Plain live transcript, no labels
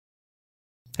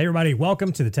Hey, everybody.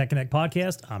 Welcome to the Tech Connect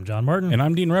podcast. I'm John Martin. And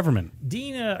I'm Dean Reverman.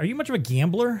 Dean, are you much of a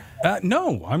gambler?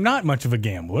 No, I'm not much of a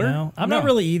gambler. No, I'm not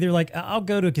really either. Like, I'll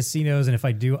go to casinos, and if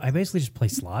I do, I basically just play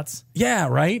slots. Yeah,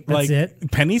 right? That's like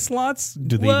it. Penny slots?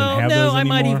 Do they even have those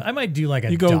anymore? I might do like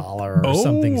a dollar or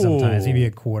something sometimes, maybe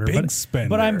a quarter. Big spender.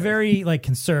 But I'm very like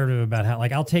conservative about how,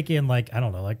 like, I'll take in like, I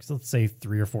don't know, like let's say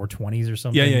 3 or 4 20s or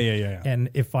something. Yeah. And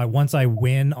if once I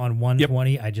win on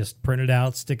 120, I just print it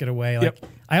out, stick it away. Like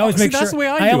I always make sure. That's the way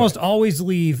I almost always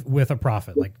leave with a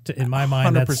profit. Like in my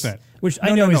mind, 100%. That's which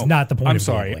I know is not the point. I'm of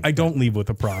sorry, gambling. I don't leave with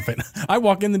a profit. I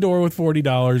walk in the door with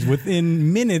 $40.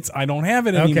 Within minutes, I don't have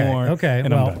it anymore. Okay.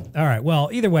 And Well, I'm done. all right. Well,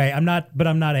 either way, I'm not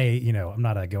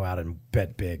a go out and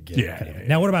bet big. Yeah.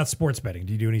 Now, what about sports betting?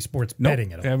 Do you do any sports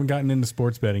betting at all? I haven't gotten into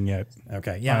sports betting yet.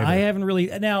 Okay. Yeah, either. I haven't really.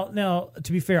 Now,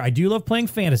 to be fair, I do love playing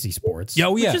fantasy sports. Yeah,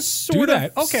 which is sort do of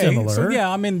that. Okay, similar. so yeah,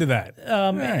 I'm into that.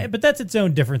 Right. But that's its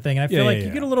own different thing. And I feel like Yeah.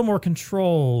 you get a little more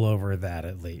control over that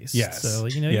at least. Yes. So,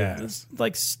 Yes. it's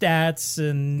like stats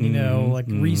and, like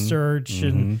research.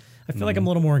 And I feel like I'm a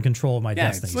little more in control of my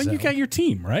destiny. It's like so. you got your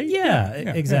team, right? Yeah,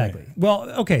 exactly. Well,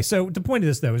 okay, so the point of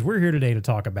this, though, is we're here today to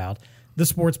talk about the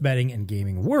sports betting and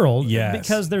gaming world. Yes.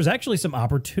 Because there's actually some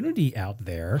opportunity out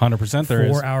there 100% there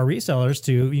for is. our resellers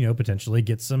to, potentially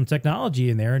get some technology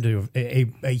in there and do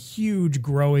a huge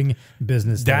growing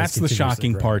business. That's the continuously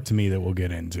shocking growing. part to me that we'll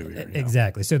get into here.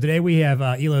 Exactly. So today we have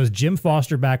Elo's Jim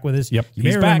Foster back with us. Yep, You may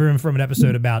he's remember back. him from an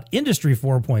episode about Industry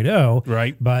 4.0.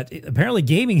 Right. But apparently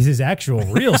gaming is his actual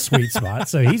real sweet spot.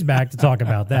 So he's back to talk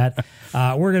about that.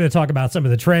 We're going to talk about some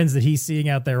of the trends that he's seeing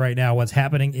out there right now, what's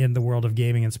happening in the world of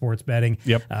gaming and sports betting.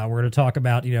 Yep. We're going to talk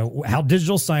about, how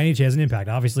digital signage has an impact.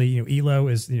 Obviously, Elo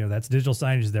is, that's digital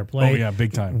signage is their play. Oh, yeah,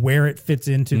 big time. Where it fits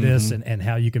into this and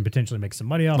how you can potentially make some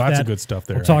money off that. Lots of good stuff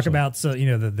there, We'll talk actually. about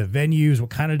the venues,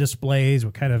 what kind of displays,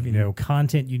 what kind of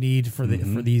content you need for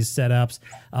for these setups,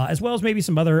 as well as maybe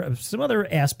some other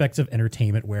aspects of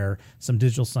entertainment where some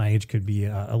digital signage could be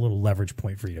a little leverage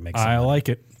point for you to make some I money. like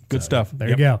it. Good stuff. There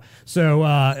you go. So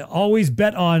always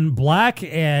bet on black,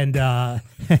 and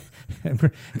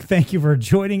thank you for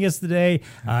joining us today.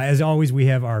 As always, we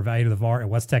have our value to the VAR and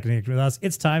what's tech connected with us.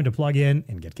 It's time to plug in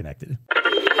and get connected.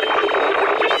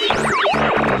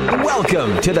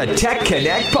 Welcome to the Tech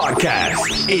Connect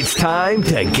podcast. It's time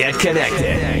to get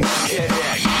connected.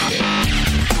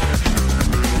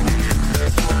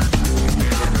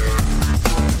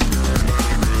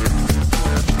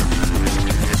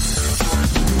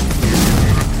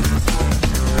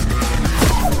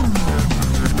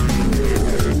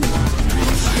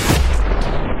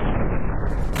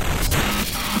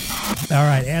 All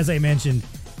right, as I mentioned,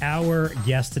 our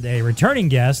guest today, returning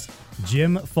guest,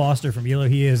 Jim Foster from Elo.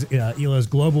 He is Elo's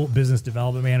Global Business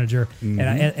Development Manager.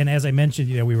 And as I mentioned,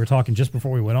 we were talking just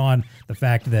before we went on, the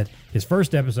fact that his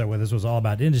first episode with us was all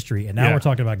about industry, and now we're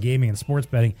talking about gaming and sports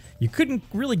betting. You couldn't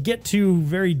really get two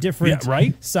very different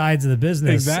sides of the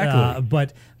business. Exactly.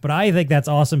 But I think that's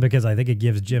awesome because I think it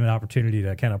gives Jim an opportunity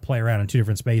to kind of play around in two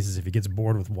different spaces. If he gets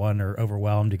bored with one or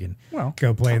overwhelmed, he can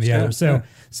go play in the other.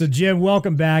 So Jim,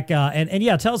 welcome back. And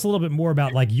tell us a little bit more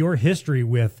about like your history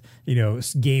with,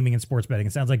 gaming and sports betting.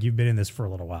 It sounds like you've been in this for a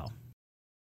little while.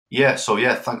 Yeah. So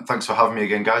thanks for having me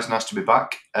again, guys. Nice to be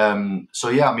back.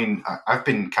 I've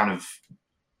been kind of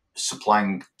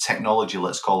supplying technology,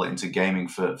 let's call it, into gaming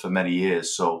for many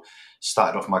years. So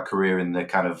started off my career in the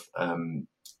kind of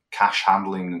cash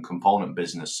handling and component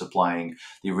business, supplying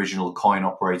the original coin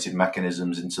operated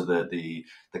mechanisms into the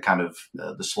kind of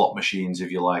the slot machines,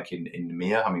 if you like, in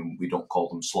EMEA. I mean, we don't call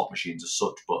them slot machines as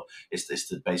such, but it's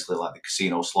basically like the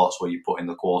casino slots where you put in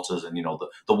the quarters and,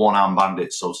 the one-arm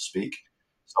bandits, so to speak.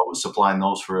 So I was supplying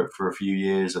those for a few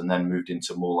years, and then moved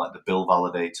into more like the bill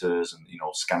validators and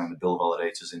scanning the bill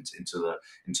validators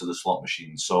into the slot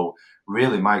machines. So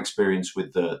really, my experience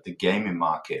with the gaming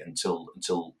market until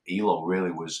Elo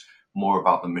really was more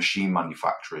about the machine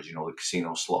manufacturers, the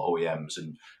casino slot OEMs,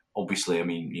 and obviously, I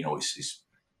mean, it's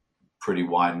pretty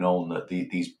wide known that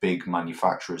these big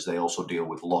manufacturers, they also deal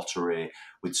with lottery,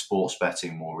 with sports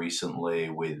betting more recently,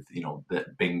 with the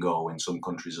bingo in some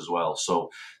countries as well. So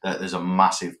there's a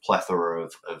massive plethora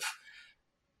of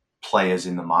players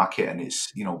in the market, and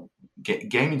it's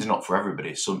gaming's not for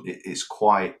everybody. So it's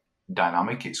quite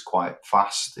dynamic, it's quite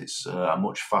fast, it's a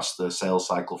much faster sales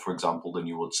cycle, for example, than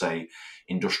you would say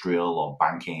industrial or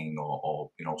banking or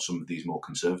some of these more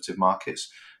conservative markets.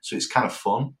 So it's kind of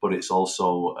fun, but it's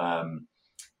also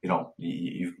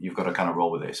you've got to kind of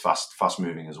roll with it. It's fast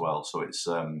moving as well. So it's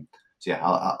So yeah,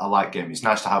 I like gaming. It's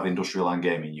nice to have industrial and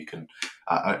gaming. You can,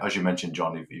 as you mentioned,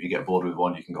 John, if you get bored with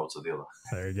one, you can go to the other.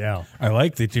 There you go. I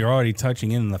like that you're already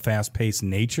touching in the fast-paced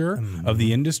nature of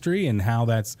the industry and how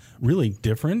that's really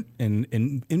different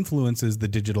and influences the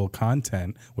digital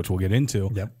content, which we'll get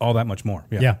into, all that much more.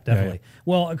 Yeah, definitely.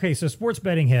 Well, okay, so sports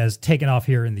betting has taken off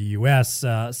here in the U.S.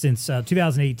 Since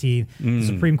 2018. The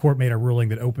Supreme Court made a ruling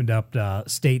that opened up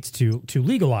states to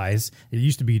legalize. It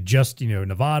used to be just,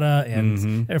 Nevada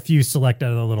and a few select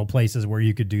other little places where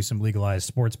you could do some legalized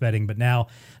sports betting, but now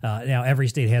every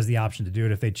state has the option to do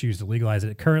it if they choose to legalize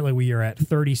it. Currently, we are at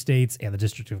 30 states and the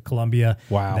District of Columbia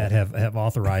that have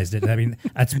authorized it. I mean,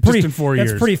 that's pretty just in 4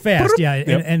 years. That's pretty fast, yeah.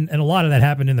 And a lot of that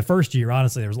happened in the first year.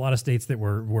 Honestly, there was a lot of states that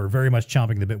were very much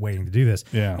chomping the bit, waiting to do this.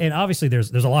 Yeah. And obviously,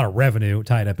 there's a lot of revenue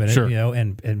tied up in it. Sure.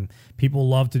 And people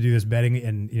love to do this betting,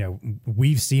 and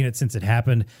we've seen it since it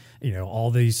happened.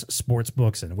 All these sports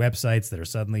books and websites that are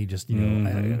suddenly just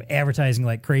advertising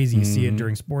like crazy. You see it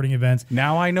during sporting events.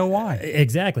 Now I know why.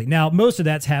 Exactly. Now, most of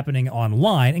that's happening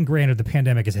online, and granted, the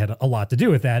pandemic has had a lot to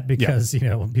do with that because,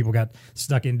 people got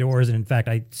stuck indoors. And in fact,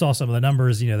 I saw some of the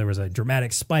numbers. There was a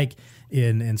dramatic spike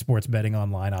in sports betting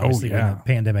online, obviously, when the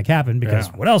pandemic happened, because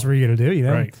what else were you going to do?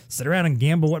 Right. Sit around and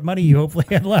gamble what money you hopefully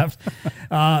had left.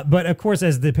 But of course,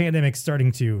 as the pandemic's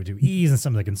starting to ease and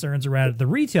some of the concerns around it, the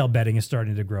retail betting is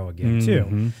starting to grow again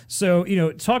too. So,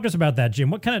 talk to us about that, Jim.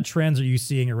 What kind of trends are you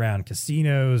seeing around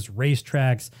casinos,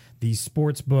 racetracks, these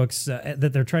sports books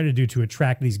that they're trying to do to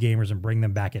attract these gamers and bring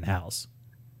them back in-house?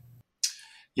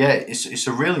 Yeah, it's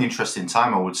a really interesting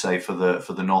time, I would say, for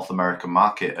the North American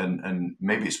market, and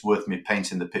maybe it's worth me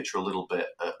painting the picture a little bit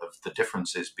of the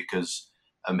differences, because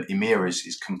EMEA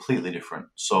is completely different.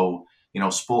 So,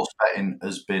 sports betting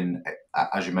has been,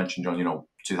 as you mentioned, John,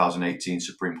 2018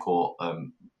 Supreme Court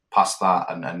passed that,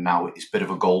 and now it's a bit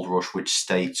of a gold rush, which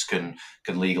states can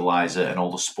legalize it, and all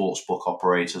the sports book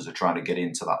operators are trying to get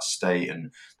into that state,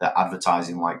 and they're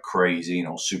advertising like crazy,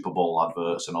 Super Bowl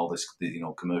adverts and all this,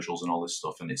 commercials and all this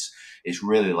stuff, and it's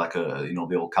really like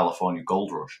the old California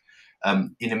gold rush.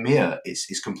 In EMEA,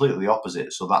 it's completely the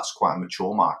opposite. So that's quite a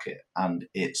mature market, and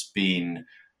it's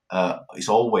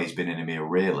always been in EMEA,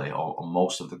 really, or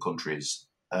most of the countries,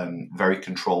 very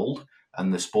controlled.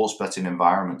 And the sports betting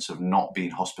environments have not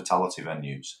been hospitality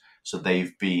venues. So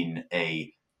they've been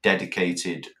a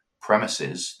dedicated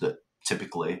premises that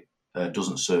typically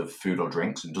doesn't serve food or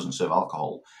drinks and doesn't serve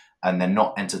alcohol. And they're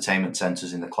not entertainment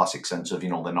centers in the classic sense of, they're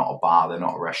not a bar, they're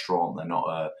not a restaurant, they're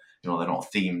not they're not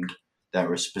themed.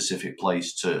 They're a specific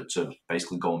place to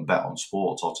basically go and bet on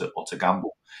sports or to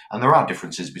gamble. And there are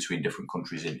differences between different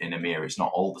countries in EMEA. It's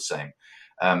not all the same.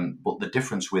 But the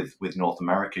difference with North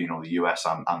America, the US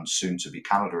and soon to be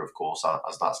Canada, of course,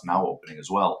 as that's now opening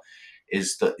as well,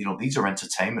 is that, these are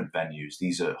entertainment venues.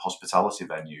 These are hospitality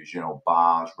venues,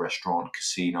 bars, restaurants,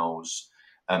 casinos.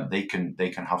 They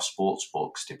can have sports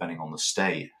books depending on the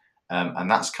state. And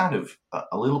that's kind of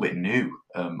a little bit new,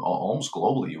 almost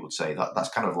globally, you would say. That's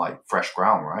kind of like fresh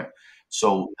ground, right?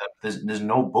 So there's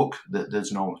no book,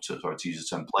 there's no, sorry to use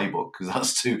the term playbook, because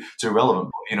that's too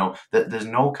relevant, but, there's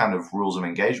no kind of rules of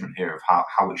engagement here of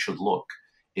how it should look.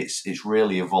 It's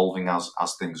really evolving as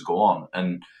things go on.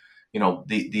 And,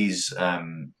 these,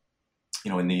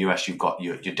 in the US, you've got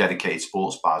your dedicated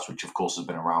sports bars, which of course has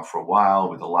been around for a while,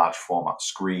 with the large format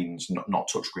screens, not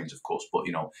touch screens, of course, but,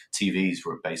 TVs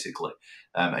for it basically.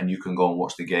 And you can go and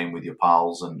watch the game with your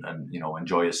pals and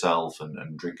enjoy yourself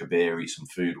and drink a beer, eat some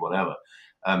food, whatever.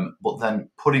 But then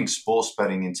putting sports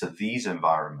betting into these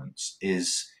environments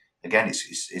is, again,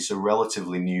 it's a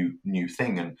relatively new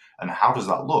thing. And how does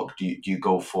that look? Do you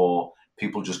go for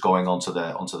people just going onto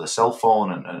their cell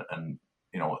phone and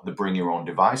the bring your own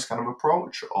device kind of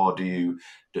approach, or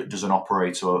does an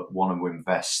operator want to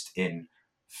invest in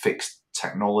fixed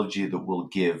technology that will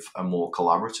give a more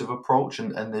collaborative approach?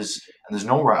 And there's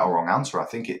no right or wrong answer. I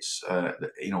think it's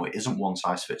it isn't one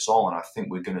size fits all, and I think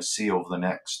we're going to see over the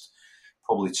next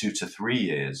probably 2 to 3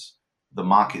 years the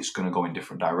market's going to go in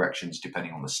different directions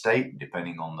depending on the state,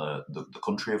 depending on the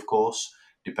country, of course,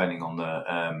 depending on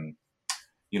the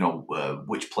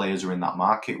which players are in that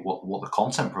market, what the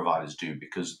content providers do,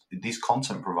 because these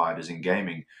content providers in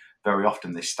gaming, very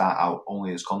often they start out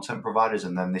only as content providers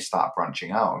and then they start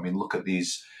branching out. I mean, look at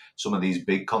some of these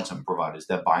big content providers.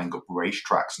 They're buying up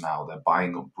racetracks now. They're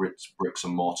buying up bricks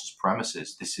and mortars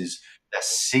premises. They're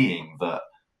seeing that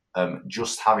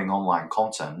just having online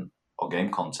content or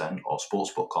game content or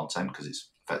sportsbook content, because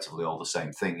it's effectively all the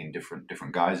same thing in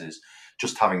different guises,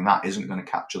 just having that isn't going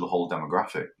to capture the whole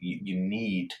demographic. You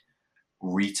need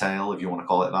retail, if you want to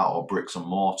call it that, or bricks and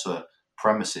mortar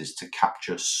premises to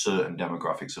capture certain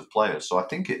demographics of players. So I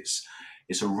think it's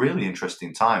it's a really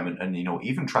interesting time, and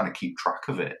even trying to keep track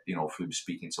of it, through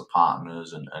speaking to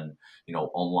partners and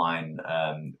online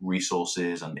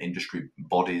resources and industry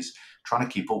bodies, trying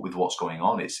to keep up with what's going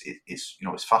on.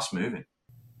 It's fast moving.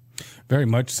 Very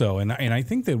much so. And I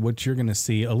think that what you're going to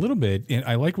see a little bit, and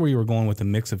I like where you were going with the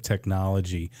mix of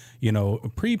technology.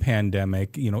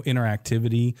 Pre-pandemic,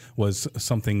 interactivity was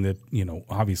something that,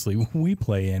 obviously we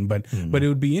play in, but it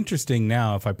would be interesting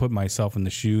now if I put myself in the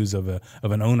shoes of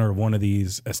an owner of one of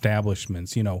these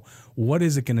establishments. What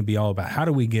is it going to be all about? How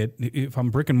do we get, if I'm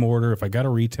brick and mortar, if I got a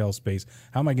retail space,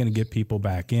 how am I going to get people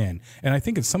back in? And I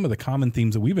think it's some of the common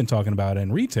themes that we've been talking about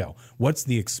in retail. What's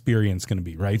the experience going to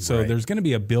be, right? So there's going to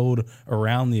be a build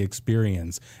around the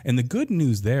experience. And the good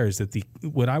news there is that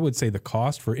what I would say the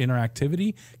cost for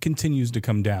interactivity continues to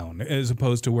come down as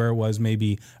opposed to where it was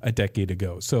maybe a decade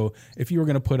ago. So if you were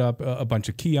going to put up a bunch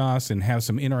of kiosks and have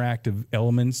some interactive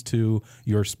elements to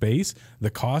your space, the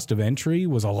cost of entry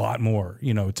was a lot more,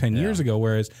 10 years ago,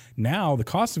 whereas now the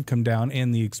costs have come down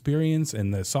and the experience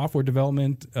and the software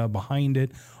development behind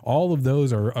it, all of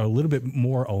those are a little bit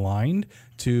more aligned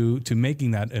to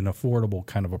making that an affordable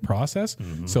kind of a process.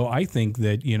 So I think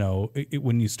that,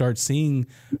 when you start seeing,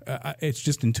 it's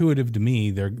just intuitive to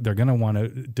me, they're going to want to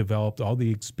develop all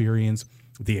the experience,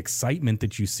 the excitement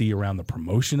that you see around the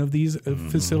promotion of these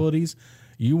facilities.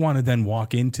 You want to then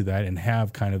walk into that and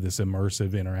have kind of this immersive,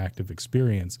 interactive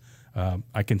experience.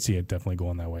 I can see it definitely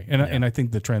going that way. And I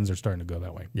think the trends are starting to go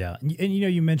that way. Yeah. And,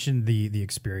 you mentioned the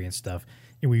experience stuff.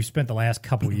 We've spent the last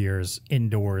couple years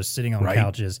indoors, sitting on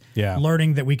couches,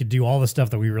 learning that we could do all the stuff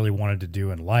that we really wanted to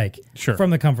do and from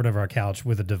the comfort of our couch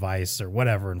with a device or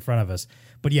whatever in front of us.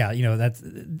 But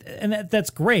that's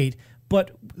great.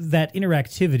 But that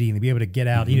interactivity and to be able to get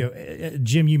out,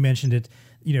 Jim, you mentioned it,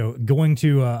 going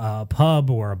to a pub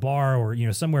or a bar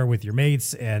or, somewhere with your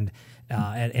mates and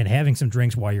having some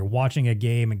drinks while you're watching a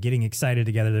game and getting excited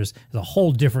together. There's a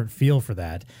whole different feel for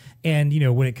that. And,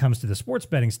 when it comes to the sports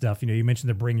betting stuff, you mentioned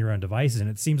the bring your own devices. And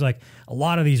it seems like a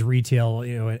lot of these retail,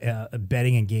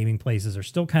 betting and gaming places are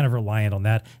still kind of reliant on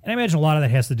that. And I imagine a lot of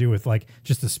that has to do with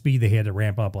just the speed they had to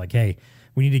ramp up. Hey,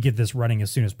 we need to get this running as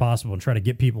soon as possible and try to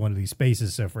get people into these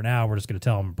spaces. So for now, we're just going to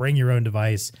tell them, bring your own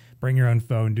device, bring your own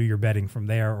phone, do your betting from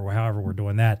there or however we're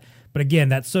doing that. But again,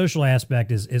 that social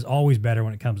aspect is always better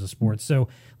when it comes to sports. So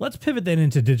let's pivot then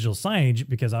into digital signage,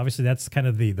 because obviously that's kind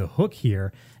of the hook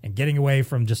here, and getting away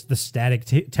from just the static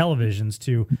televisions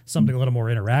to something a little more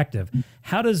interactive.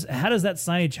 How does that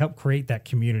signage help create that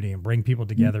community and bring people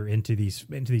together into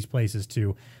these places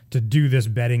to do this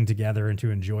betting together and to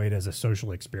enjoy it as a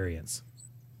social experience?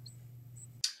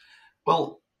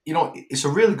 Well, it's a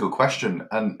really good question,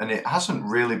 and it hasn't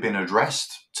really been addressed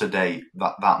today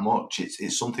that much.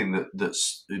 It's something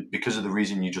that's because of the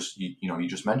reason you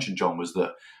just mentioned, John, was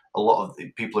that a lot of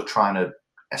people are trying to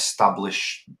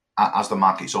establish, as the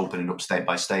market's opening up state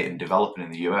by state and developing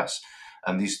in the US,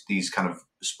 and these kind of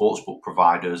sportsbook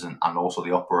providers and also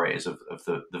the operators of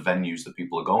the venues that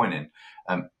people are going in,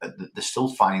 they're still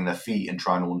finding their feet and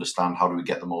trying to understand, how do we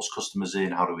get the most customers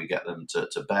in? How do we get them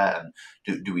to bet?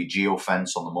 And do we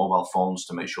geofence on the mobile phones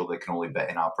to make sure they can only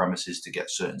bet in our premises to get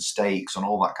certain stakes and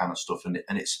all that kind of stuff? And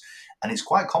it's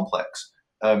quite complex.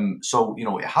 So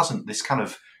it hasn't, this kind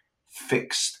of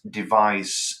fixed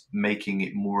device making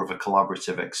it more of a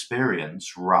collaborative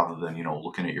experience rather than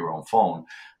looking at your own phone.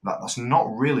 That's not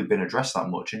really been addressed that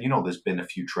much. And there's been a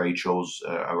few trade shows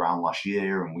around last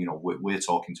year, and we're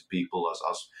talking to people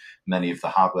as many of the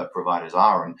hardware providers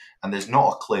are, and there's not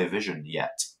a clear vision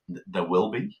yet. There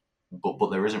will be, but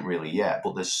there isn't really yet.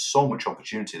 But there's so much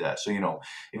opportunity there. So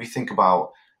if you think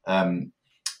about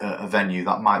a venue,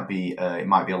 that might be it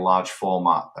might be a large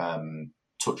format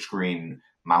touchscreen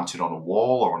mounted on a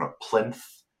wall or on a plinth.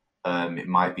 It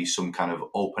might be some kind of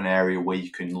open area where you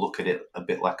can look at it a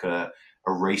bit like a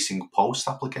racing post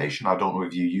application. I don't know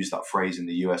if you use that phrase in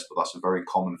the US, but that's a very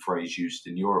common phrase used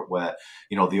in Europe, where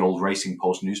the old racing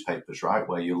post newspapers, right,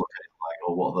 where you look at it like,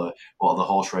 oh, what are the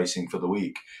horse racing for the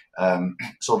week?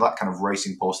 So that kind of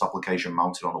racing post application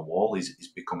mounted on a wall is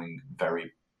becoming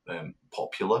very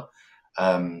popular.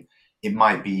 It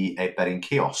might be a betting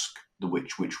kiosk,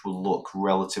 which will look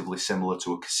relatively similar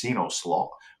to a casino slot,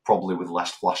 probably with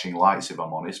less flashing lights, if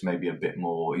I'm honest, maybe a bit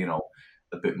more,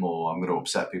 I'm going to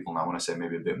upset people now when I say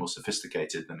maybe a bit more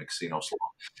sophisticated than a casino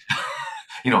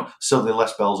slot. Certainly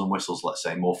less bells and whistles, let's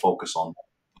say, more focus on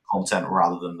content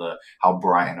rather than how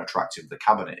bright and attractive the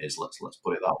cabinet is, let's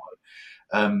put it that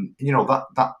way.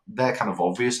 That they're kind of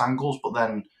obvious angles, but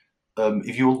then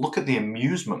if you look at the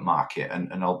amusement market,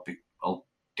 and I'll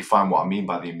define what I mean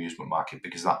by the amusement market,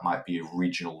 because that might be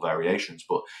regional variations.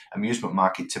 But amusement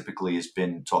market typically has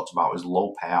been talked about as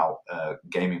low payout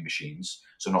gaming machines,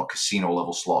 so not casino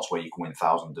level slots where you can win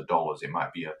thousands of dollars. It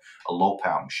might be a low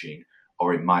payout machine,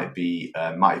 or it might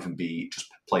even be just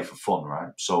play for fun,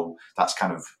 right? So that's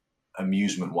kind of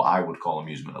amusement, what I would call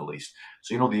amusement at least.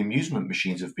 So the amusement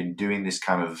machines have been doing this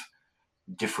kind of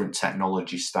different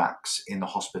technology stacks in the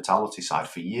hospitality side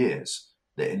for years.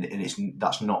 And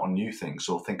that's not a new thing.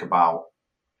 So think about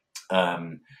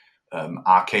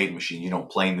arcade machine,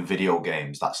 playing the video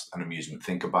games. That's an amusement.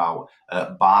 Think about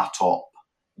bar top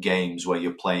games where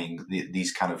you're playing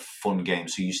these kind of fun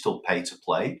games. So you still pay to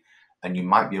play, and you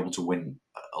might be able to win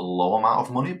a low amount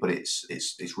of money, but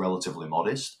it's relatively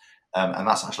modest. And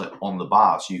that's actually on the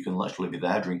bar. So you can literally be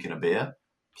there drinking a beer,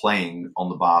 playing on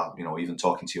the bar, even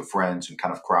talking to your friends and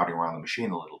kind of crowding around the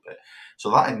machine a little bit. So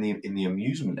that in the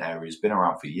amusement area has been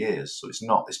around for years. So it's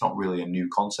not really a new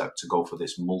concept to go for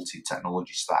this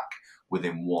multi-technology stack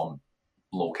within one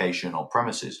location or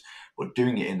premises. But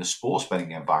doing it in the sports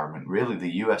betting environment, really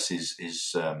the US is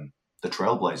the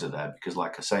trailblazer there, because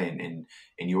like I say, in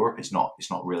Europe it's not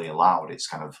really allowed. It's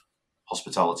kind of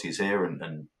hospitality is here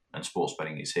and sports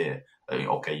betting is here.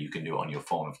 Okay, you can do it on your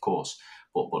phone, of course,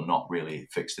 but not really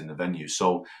fixed in the venue.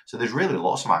 So there's really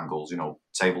lots of angles,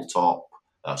 tabletop,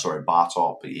 bar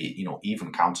top,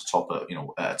 even countertop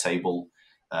at a table,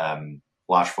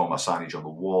 large format signage on the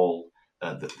wall,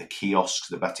 the kiosks,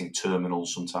 the betting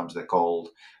terminals, sometimes they're called.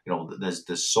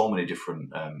 There's so many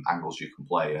different angles you can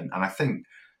play, and I think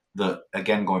that,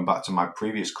 again, going back to my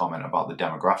previous comment about the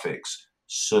demographics,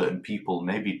 certain people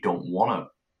maybe don't want to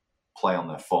play on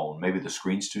their phone. Maybe the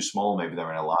screen's too small. Maybe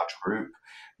they're in a large group.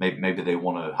 Maybe they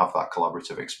want to have that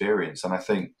collaborative experience. And I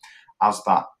think as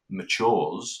that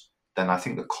matures, then I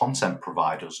think the content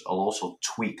providers will also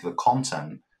tweak the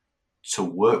content to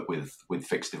work with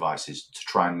fixed devices to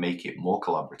try and make it more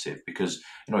collaborative. Because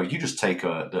if you just take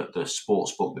the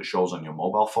sports book that shows on your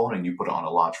mobile phone and you put it on a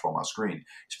large format screen,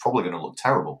 it's probably going to look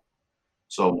terrible.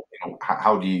 So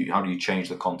how do you change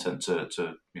the content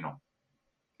to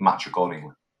match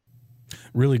accordingly?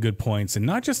 Really good points, and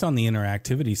not just on the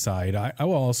interactivity side. I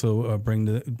will also bring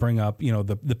up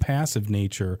the passive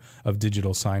nature of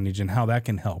digital signage and how that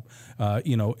can help.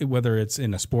 Whether it's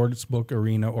in a sports book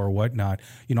arena or whatnot.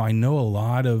 I know a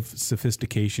lot of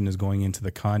sophistication is going into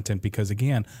the content because,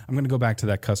 again, I'm going to go back to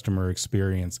that customer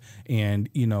experience. And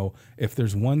if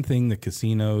there's one thing that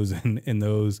casinos and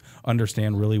those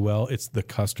understand really well, it's the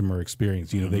customer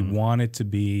experience. They want it to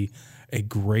be a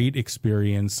great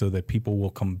experience so that people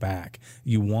will come back.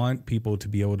 You want people to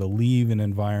be able to leave an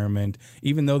environment,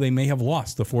 even though they may have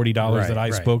lost the $40 that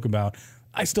I spoke about.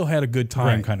 I still had a good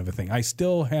time, kind of a thing. I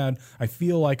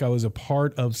feel like I was a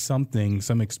part of something,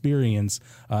 some experience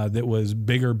that was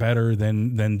bigger, better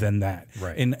than that.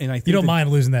 Right. And I think you don't mind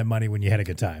losing that money when you had a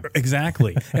good time.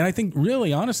 Exactly. And I think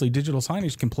really, honestly, digital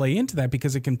signage can play into that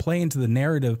because it can play into the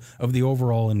narrative of the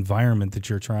overall environment that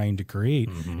you're trying to create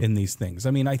in these things.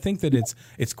 I mean, I think that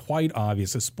it's quite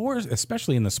obvious,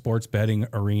 especially in the sports betting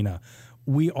arena.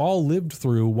 We all lived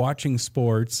through watching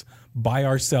sports by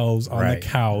ourselves on the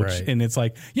couch, and it's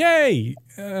like, yay,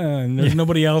 and there's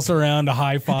nobody else around to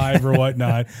high five or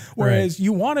whatnot. Whereas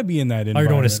you want to be in that environment. Or you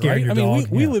don't want to scare your dog.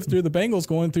 We lived through the Bengals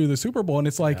going through the Super Bowl, and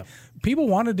it's like people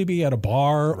wanted to be at a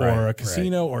bar or a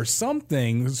casino or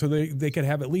something so they could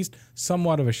have at least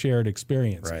somewhat of a shared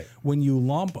experience. Right. When you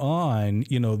lump on,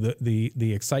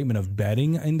 the excitement of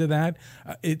betting into that,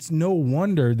 it's no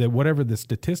wonder that whatever the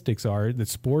statistics are, that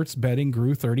sports betting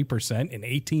grew 30% in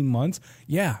 18 months.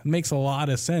 Yeah, it makes a lot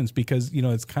of sense because,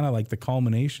 it's kind of like the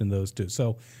culmination of those two.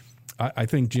 So I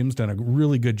think Jim's done a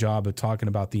really good job of talking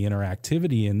about the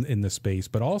interactivity in the space,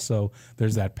 but also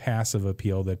there's that passive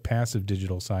appeal, that passive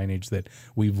digital signage that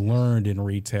we've learned in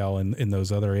retail and in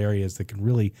those other areas that can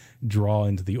really draw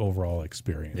into the overall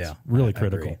experience. Yeah, really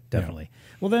critical. Definitely. Yeah.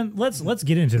 Well, then let's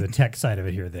get into the tech side of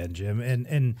it here, then, Jim.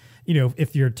 And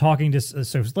if you're talking to,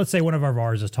 so let's say one of our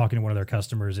VARs is talking to one of their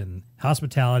customers in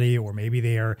hospitality, or maybe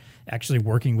they are actually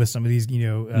working with some of these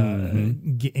gaming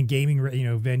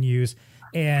venues.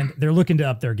 And they're looking to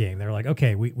up their game. They're like,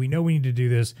 okay, we know we need to do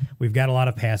this. We've got a lot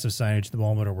of passive signage at the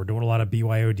moment, or we're doing a lot of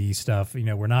BYOD stuff.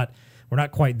 We're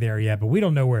not quite there yet, but we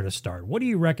don't know where to start. What do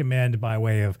you recommend by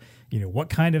way of, what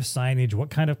kind of signage, what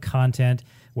kind of content,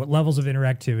 what levels of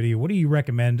interactivity? What do you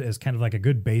recommend as kind of like a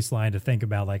good baseline to think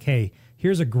about? Like, hey,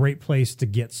 here's a great place to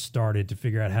get started to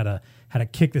figure out how to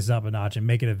kick this up a notch and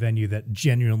make it a venue that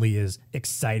genuinely is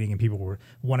exciting and people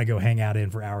want to go hang out in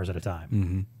for hours at a time.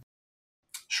 Mm-hmm.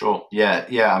 Sure.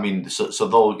 Yeah. I mean, so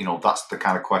though, that's the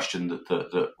kind of question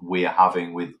that we're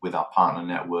having with our partner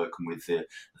network and with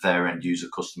their end user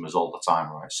customers all the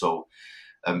time, right? So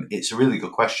it's a really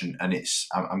good question, and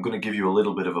I'm going to give you a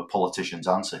little bit of a politician's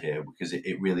answer here because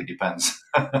it really depends.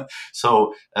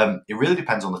 So it really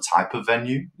depends on the type of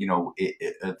venue,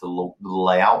 the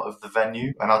layout of the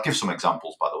venue, and I'll give some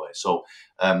examples, by the way. So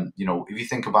if you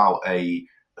think about a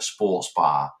sports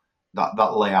bar,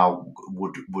 that layout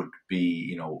would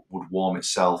be would warm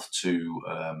itself to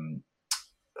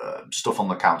stuff on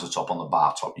the countertop, on the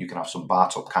bar top. You can have some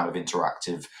bar top kind of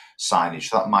interactive signage.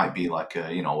 That might be like a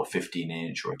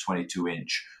 15-inch or a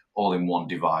 22-inch all-in-one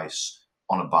device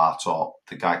on a bar top.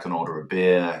 The guy can order a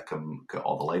beer,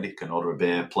 or the lady can order a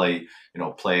beer, play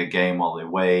a game while they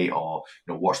wait, or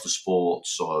watch the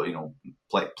sports, or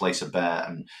place a bet,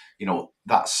 and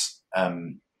that's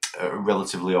a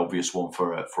relatively obvious one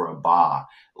for a bar.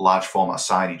 Large format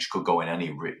signage could go in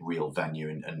any real venue,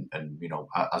 and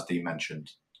as Dee mentioned,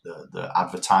 the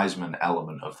advertisement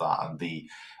element of that and the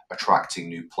attracting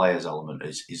new players element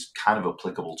is kind of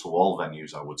applicable to all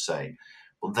venues, I would say.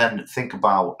 But then think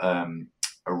about a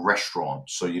restaurant,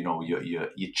 so your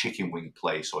chicken wing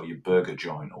place or your burger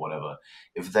joint or whatever.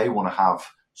 If they want to have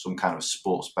some kind of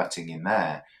sports betting in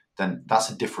there, then that's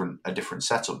a different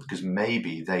setup, because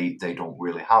maybe they don't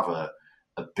really have a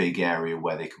big area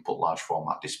where they can put large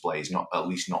format displays, at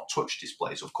least not touch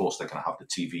displays. Of course, they're going to have the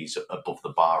TVs above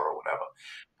the bar or whatever.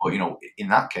 But in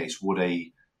that case, would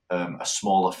a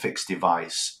smaller fixed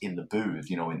device in the booth,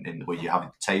 in where you have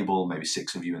a table, maybe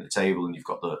 6 of you in the table, and you've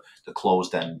got the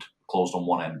closed on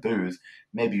one end booth,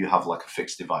 maybe you have like a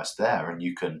fixed device there, and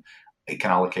it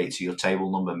can allocate to your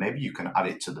table number. Maybe you can add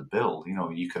it to the bill.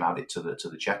 You can add it to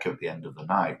the check at the end of the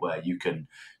night, where you can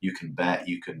bet.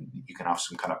 You can have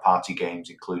some kind of party games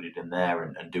included in there,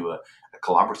 and do a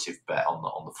collaborative bet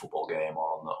on the football game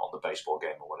or on the baseball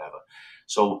game or whatever.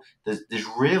 So there's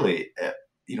really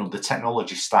the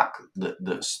technology stack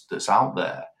that's out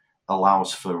there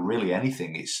allows for really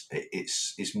anything.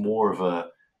 It's more of a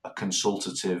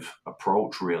consultative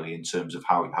approach, really, in terms of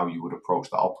how you would approach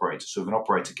that operator. So if an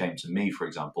operator came to me, for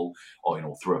example, or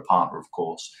through a partner, of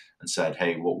course, and said,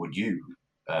 "Hey, what would you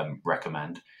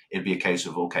recommend?" It'd be a case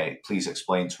of, okay, please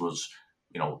explain to us,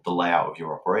 the layout of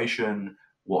your operation.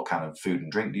 What kind of food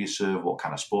and drink do you serve? What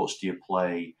kind of sports do you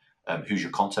play? Who's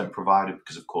your content provider?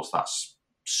 Because of course that's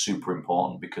super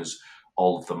important, because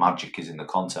all of the magic is in the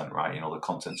content, right? The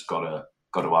content's got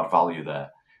to add value there.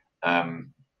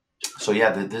 So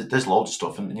yeah, there's loads of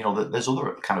stuff, and there's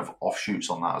other kind of offshoots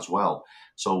on that as well.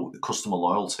 So customer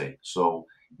loyalty. So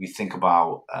you think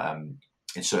about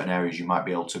in certain areas, you might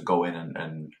be able to go in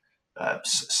and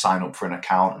sign up for an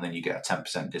account, and then you get a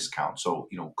 10% discount. So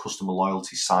customer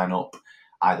loyalty sign up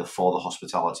either for the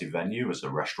hospitality venue as a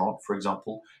restaurant, for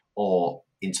example, or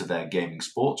into their gaming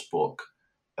sports book.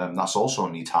 That's also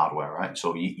needs hardware, right?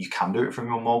 So you can do it from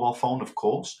your mobile phone, of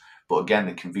course, but again,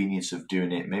 the convenience of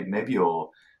doing it, maybe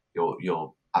you're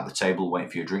at the table waiting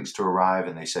for your drinks to arrive,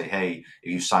 and they say, "Hey,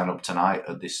 if you sign up tonight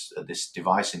at this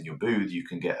device in your booth, you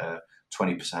can get a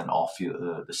 20% off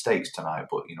the steaks tonight,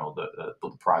 but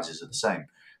the prices are the same."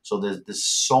 So there's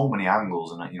so many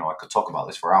angles, and I could talk about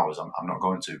this for hours. I'm not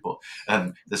going to, but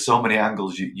there's so many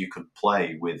angles you could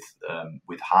play with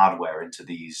hardware into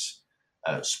these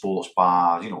sports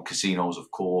bars, casinos,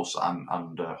 of course,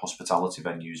 and hospitality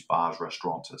venues, bars,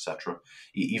 restaurants, etc.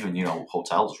 Even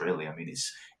hotels, really. I mean,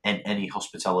 it's any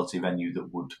hospitality venue that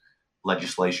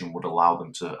legislation would allow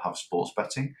them to have sports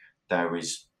betting. There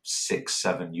is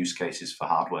 6-7 use cases for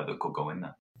hardware that could go in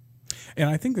there. And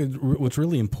I think that what's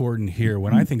really important here,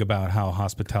 when I think about how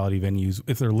hospitality venues,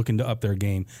 if they're looking to up their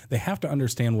game, they have to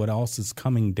understand what else is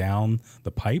coming down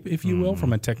the pipe, if you will,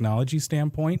 from a technology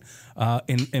standpoint.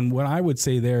 And what I would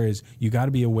say there is you got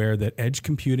to be aware that edge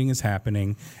computing is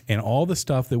happening, and all the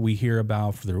stuff that we hear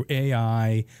about through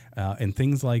AI and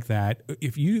things like that.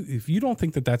 If you don't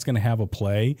think that that's going to have a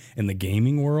play in the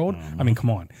gaming world, I mean, come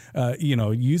on,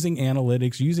 using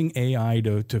analytics, using AI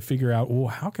to figure out, well,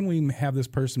 how can we have this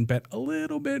person bet a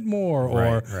little bit more,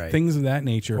 or things of that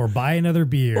nature, or buy another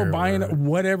beer, or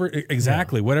whatever,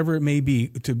 whatever it may be,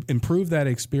 to improve that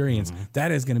experience.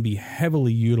 That is going to be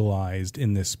heavily utilized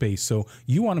in this space. So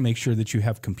you want to make sure that you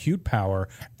have compute power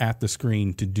at the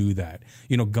screen to do that.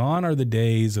 Gone are the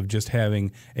days of just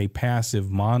having a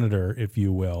passive monitor, if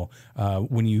you will.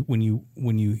 When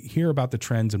you hear about the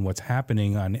trends and what's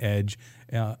happening on edge,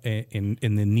 in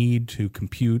the need to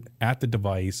compute at the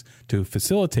device to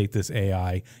facilitate this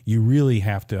AI, you really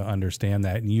have to understand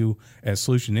that. And you, as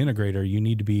solution integrator, you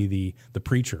need to be the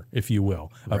preacher, if you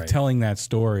will, of telling that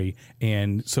story.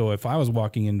 And so if I was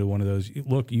walking into one of those,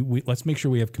 look, let's make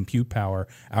sure we have compute power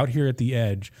out here at the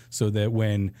edge, so that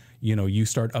when you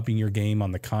start upping your game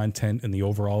on the content and the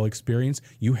overall experience,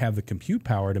 you have the compute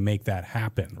power to make that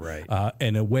happen,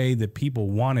 in a way that people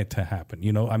want it to happen.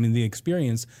 I mean, the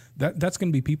experience that's going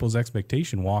to be people's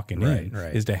expectation walking in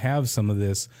is to have some of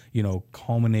this,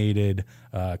 culminated,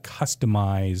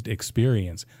 customized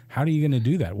experience. How are you going to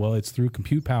do that? Well, it's through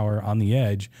compute power on the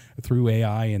edge, through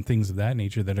AI and things of that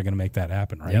nature that are going to make that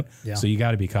happen, right? Yep. Yeah. So you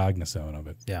got to be cognizant of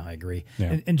it. Yeah, I agree.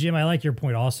 Yeah. And Jim, I like your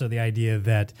point also, the idea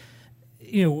that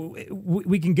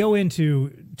we can go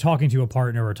into talking to a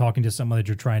partner or talking to someone that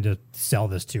you're trying to sell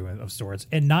this to of sorts,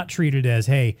 and not treat it as,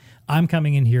 hey, I'm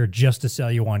coming in here just to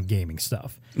sell you on gaming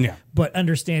stuff. Yeah. But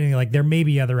understanding like there may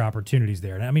be other opportunities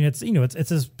there. And I mean, it's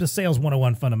a sales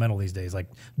 101 fundamental these days. Like,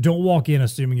 don't walk in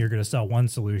assuming you're going to sell one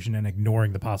solution and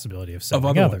ignoring the possibility of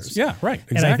selling others. Yeah, right.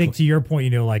 Exactly. And I think to your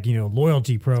point,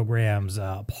 loyalty programs,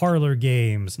 parlor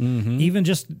games, even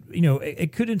just,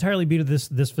 it could entirely be to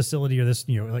this facility or this,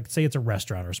 like say it's a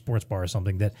restaurant or a sports bar or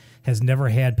something that has never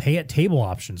had pay at table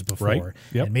options before. Right.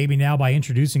 Yep. And maybe now by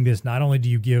introducing this, not only do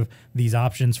you give these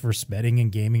options for betting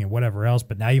and gaming and whatever else,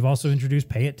 but now you've also introduced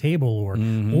pay at table or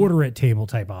order at table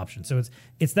type options. So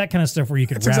it's that kind of stuff where you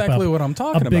can That's wrap exactly up what I'm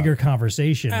talking a bigger about.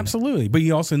 Conversation. Absolutely. But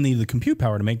you also need the compute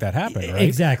power to make that happen, right?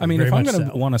 Exactly. I mean, Very if I'm much going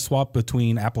to so. want to swap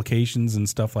between applications and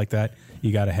stuff like that,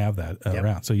 you got to have that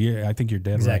around. So I think you're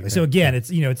dead Exactly. right. So again,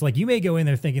 it's like you may go in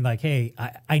there thinking like, hey,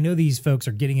 I know these folks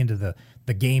are getting into the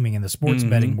gaming and the sports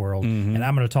betting world, and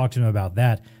I'm going to talk to them about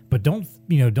that. But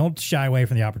don't shy away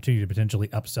from the opportunity to potentially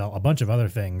upsell a bunch of other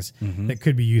things that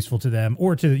could be useful to them,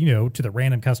 or to the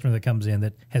random customer that comes in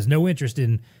that has no interest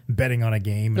in betting on a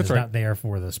game and is not there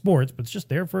for the sports, but it's just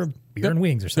there for beer and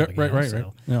wings or something. Right.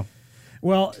 Yeah.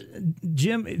 Well,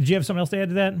 Jim, do you have something else to add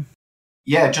to that?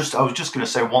 Yeah, I was just going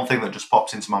to say one thing that just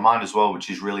popped into my mind as well, which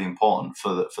is really important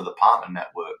for the partner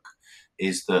network,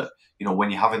 is that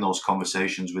when you're having those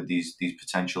conversations with these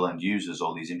potential end users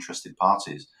or these interested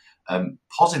parties,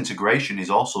 POS integration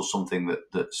is also something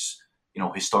that's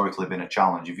historically been a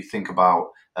challenge. If you think about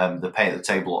the pay at the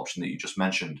table option that you just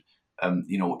mentioned,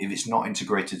 if it's not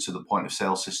integrated to the point of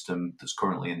sale system that's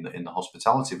currently in the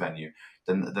hospitality venue,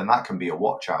 then that can be a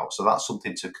watch out. So that's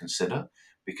something to consider,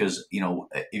 because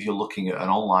if you're looking at an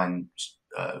online,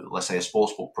 let's say a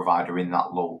sportsbook provider in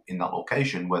that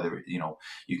location, whether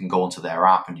you can go onto their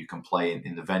app and you can play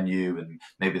in the venue, and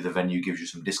maybe the venue gives you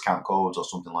some discount codes or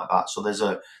something like that. So there's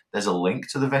a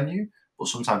link to the venue, but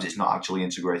sometimes it's not actually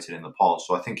integrated in the POS.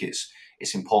 So I think it's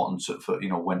important for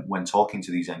when talking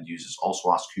to these end users,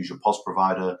 also ask who's your POS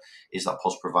provider. Is that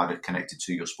POS provider connected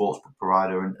to your sportsbook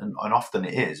provider? And often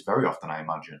it is, very often I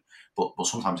imagine, but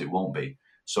sometimes it won't be.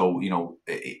 So,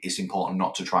 it's important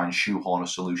not to try and shoehorn a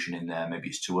solution in there. Maybe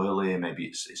it's too early, maybe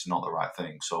it's not the right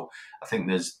thing. So I think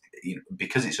there's,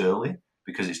 because it's early,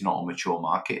 because it's not a mature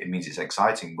market, it means it's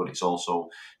exciting, but it's also,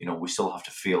 we still have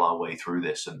to feel our way through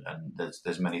this, and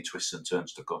there's many twists and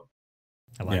turns to come.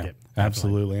 I like it.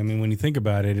 Absolutely. I mean, when you think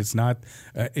about it, it's not.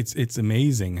 It's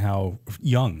amazing how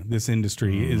young this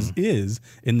industry is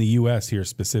in the U.S. here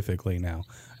specifically now.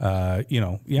 A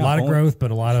lot of growth,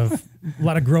 but a lot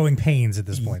of growing pains at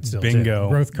this point. Still, bingo, too.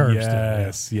 Growth curve.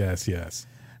 Yes.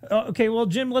 Okay, well,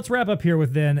 Jim, let's wrap up here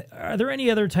with then. Are there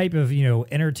any other type of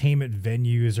entertainment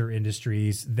venues or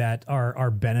industries that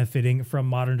are benefiting from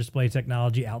modern display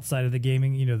technology outside of the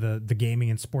gaming? The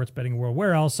gaming and sports betting world.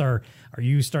 Where else are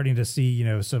you starting to see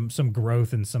some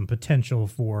growth and some potential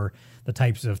for the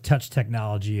types of touch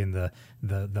technology and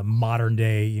the modern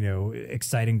day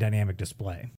exciting dynamic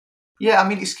display? Yeah, I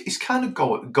mean, it's kind of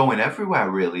going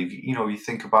everywhere, really. You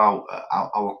think about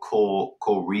our core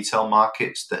retail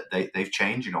markets, that they've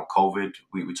changed. COVID,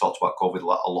 we talked about COVID a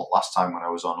lot last time when I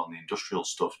was on the industrial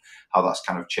stuff, how that's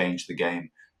kind of changed the game.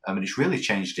 I mean, it's really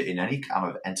changed it in any kind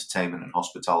of entertainment and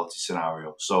hospitality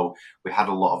scenario. So we had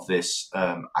a lot of this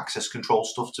access control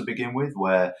stuff to begin with,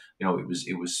 where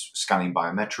it was scanning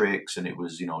biometrics, and it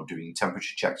was doing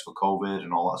temperature checks for COVID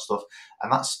and all that stuff,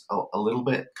 and that's a little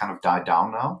bit kind of died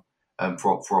down now.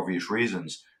 For obvious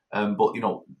reasons, but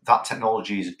that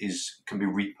technology can be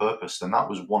repurposed, and that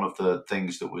was one of the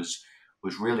things that was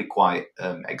really quite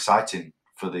exciting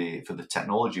for the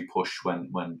technology push.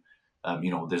 When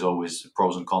there's always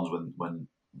pros and cons when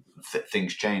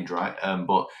things change, right?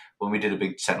 But when we did a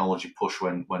big technology push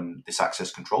when this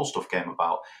access control stuff came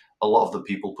about, a lot of the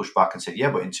people pushed back and said,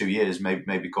 yeah, but in 2 years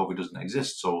maybe COVID doesn't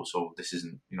exist, so this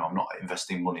isn't, I'm not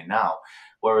investing money now.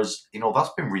 Whereas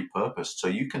that's been repurposed, so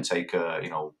you can take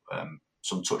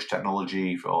some touch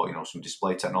technology or some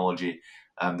display technology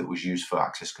that was used for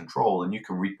access control, and you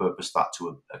can repurpose that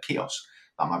to a kiosk.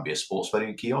 That might be a sports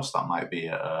betting kiosk. That might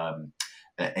be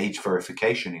age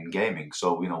verification in gaming.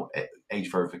 So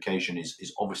age verification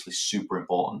is obviously super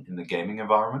important in the gaming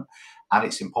environment, and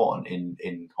it's important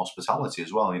in hospitality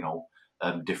as well.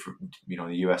 Different. In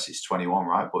the US it's 21,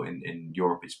 right? But in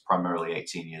Europe it's primarily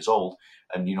 18 years old,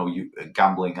 and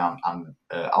gambling and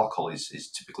alcohol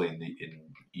is typically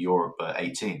in Europe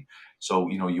 18. So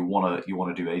you want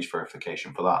to do age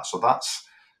verification for that. So that's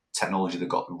technology that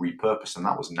got repurposed, and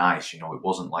that was nice. It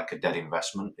wasn't like a dead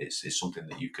investment. It's something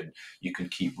that you can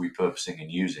keep repurposing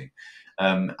and using.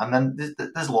 And then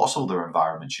there's lots of other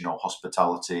environments.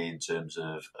 Hospitality in terms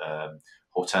of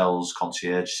hotels,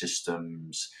 concierge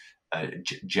systems.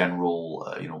 General,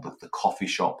 the coffee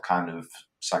shop kind of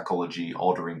psychology,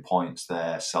 ordering points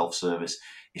there, self-service,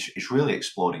 it's really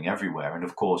exploding everywhere. And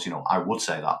of course, I would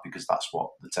say that because that's what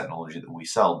the technology that we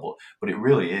sell, but it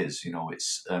really is,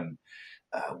 it's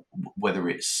whether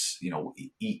it's,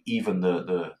 even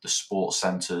the sports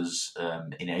centers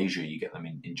in Asia, you get them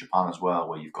in Japan as well,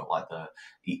 where you've got like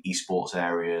the esports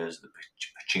areas, the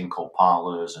pachinko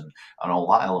parlors and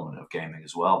all that element of gaming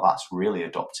as well. That's really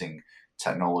adopting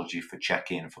technology for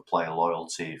check-in, for player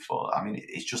loyalty,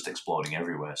 it's just exploding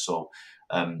everywhere. So,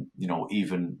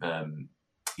 even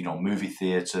movie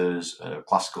theaters,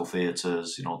 classical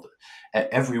theaters,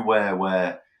 everywhere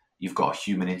where you've got a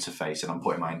human interface, and I'm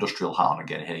putting my industrial hat on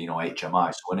again here,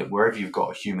 HMI. So wherever you've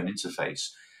got a human interface,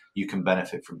 you can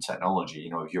benefit from technology.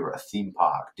 If you're at a theme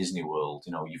park, Disney World,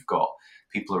 you've got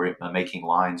people are making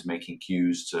lines, making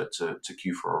queues to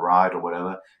queue for a ride or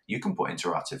whatever. You can put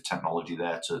interactive technology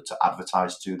there to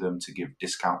advertise to them, to give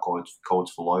discount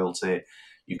codes for loyalty.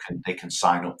 They can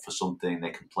sign up for something.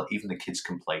 They can play. Even the kids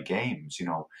can play games.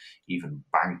 Even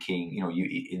banking.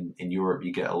 In Europe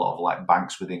you get a lot of like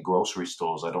banks within grocery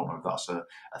stores. I don't know if that's a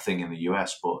thing in the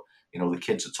US, but the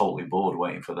kids are totally bored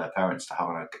waiting for their parents to have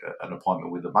an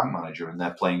appointment with the bank manager, and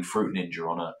they're playing Fruit Ninja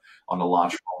on a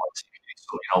large format TV.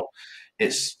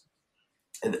 So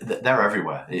they're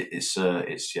everywhere.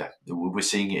 We're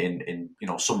seeing it in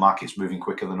some markets moving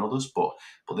quicker than others, but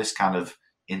this kind of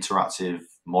interactive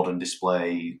modern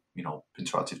display,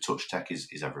 interactive touch tech is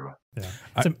everywhere. Yeah.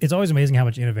 It's always amazing how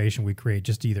much innovation we create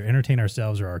just to either entertain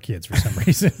ourselves or our kids for some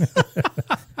reason.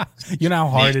 You know how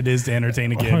hard it is to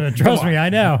entertain a kid. Trust me, I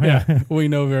know. Yeah, we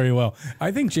know very well.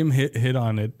 I think Jim hit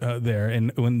on it there.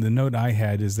 And when the note I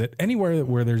had is that anywhere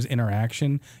where there's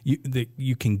interaction,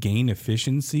 you can gain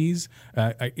efficiencies.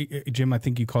 Jim, I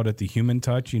think you called it the human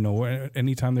touch.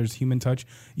 Anytime there's human touch,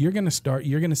 you're going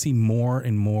to see more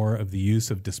and more of the use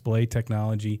of display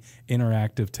technology,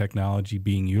 interactive technology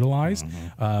being utilized.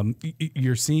 Mm-hmm.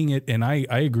 You're seeing it, and I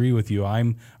agree with you. I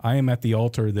am at the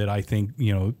altar that I think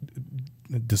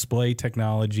display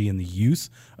technology and the use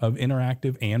of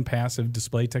interactive and passive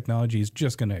display technology is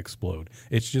just going to explode.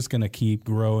 It's just going to keep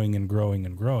growing and growing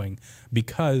and growing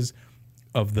because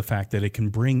of the fact that it can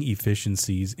bring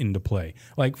efficiencies into play.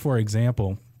 Like, for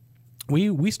example,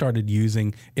 we started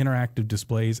using interactive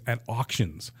displays at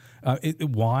auctions.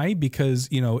 Why? Because,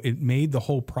 it made the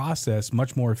whole process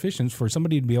much more efficient for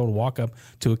somebody to be able to walk up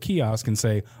to a kiosk and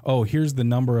say, oh, here's the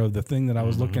number of the thing that I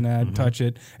was looking at, touch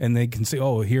it, and they can say,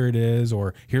 oh, here it is,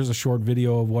 or here's a short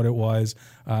video of what it was.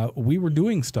 We were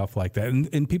doing stuff like that,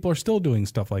 and people are still doing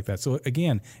stuff like that. So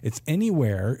again, it's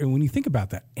anywhere, and when you think about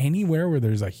that, anywhere where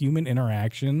there's a human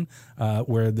interaction,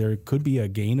 where there could be a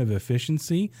gain of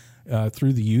efficiency,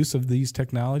 through the use of these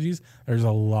technologies, there's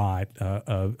a lot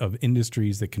of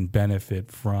industries that can benefit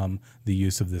from the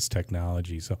use of this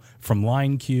technology. So from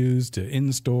line queues to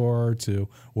in-store to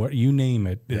what you name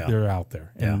it, they're out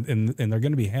there, and they're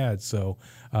going to be had. So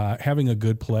having a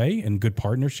good play and good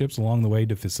partnerships along the way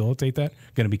to facilitate that,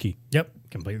 going to be key. Yep,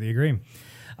 completely agree.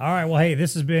 All right. Well, hey,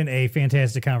 this has been a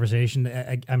fantastic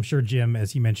conversation. I'm sure Jim,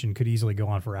 as he mentioned, could easily go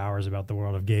on for hours about the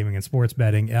world of gaming and sports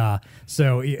betting.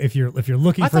 So if you're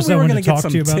looking for someone to talk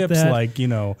to about tips, that, like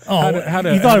how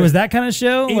to, you thought it was that kind of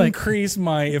show? Increase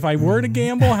if I were to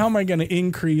gamble, how am I going to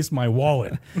increase my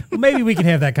wallet? Well, maybe we can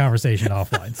have that conversation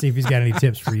offline. See if he's got any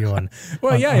tips for you on.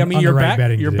 Well,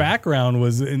 your background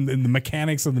was in the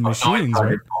mechanics of the machines,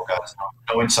 right?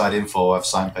 No inside info. I've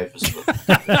signed papers.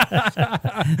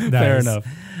 Fair enough.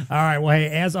 All right. Well, hey,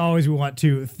 as always, we want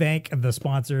to thank the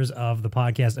sponsors of the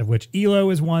podcast, of which Elo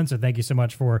is one. So thank you so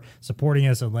much for supporting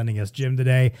us and lending us Jim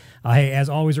today. Hey, as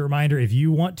always, a reminder, if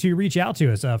you want to reach out to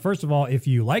us, first of all, if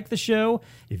you like the show,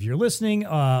 if you're listening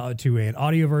to an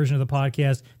audio version of the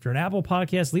podcast, if you're an Apple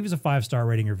Podcast, leave us a 5-star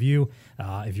rating review.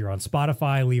 If you're on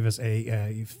Spotify, leave us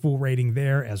a full rating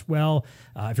there as well.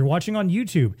 If you're watching on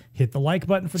YouTube, hit the like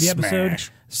button for the episode.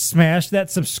 Smash that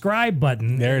subscribe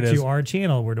button to our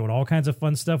channel. We're doing all kinds of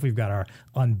fun stuff. We've got our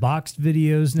unboxed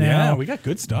videos now. Yeah, we got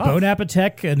good stuff. Bon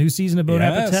Appetit, a new season of Bon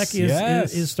Appetit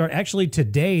is start. Actually,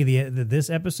 today this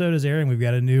episode is airing. We've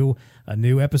got a new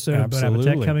episode of Bon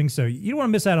Appetit coming. So you don't want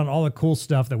to miss out on all the cool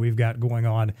stuff that we've got going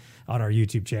on our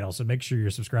YouTube channel. So make sure you're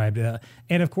subscribed. And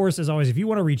of course, as always, if you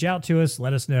want to reach out to us,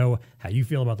 let us know how you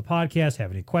feel about the podcast,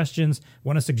 have any questions,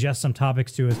 want to suggest some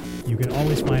topics to us, you can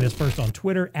always find us first on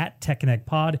Twitter at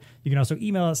TechConnectPod. You can also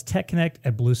email us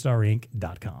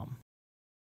techconnect@bluestarinc.com.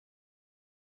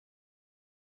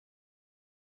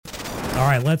 All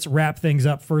right, let's wrap things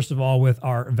up, first of all, with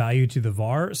our value to the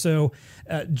VAR. So,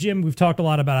 Jim, we've talked a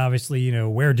lot about, obviously,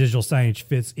 where digital signage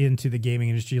fits into the gaming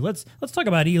industry. Let's talk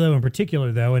about Elo in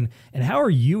particular, though, and how are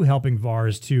you helping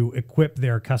VARs to equip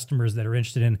their customers that are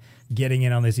interested in getting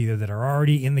in on this, either that are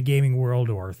already in the gaming world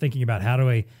or thinking about how do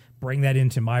I bring that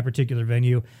into my particular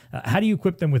venue? How do you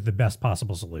equip them with the best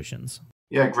possible solutions?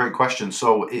 Yeah, great question.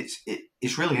 So it's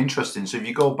really interesting. So if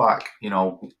you go back,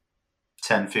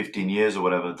 10, 15 years or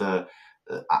whatever,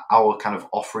 our kind of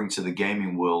offering to the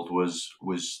gaming world was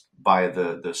via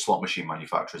the slot machine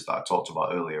manufacturers that I talked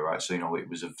about earlier, right? So, it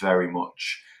was a very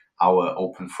much our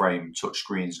open frame touch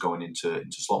screens going into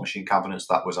slot machine cabinets.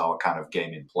 That was our kind of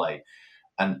gaming play.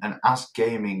 And as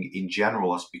gaming in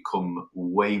general has become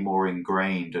way more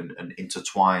ingrained and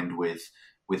intertwined with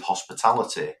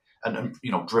hospitality, and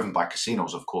driven by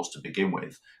casinos, of course, to begin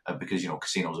with, because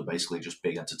casinos are basically just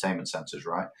big entertainment centers,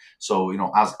 right? So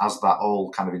as that all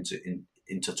kind of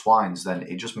intertwines, then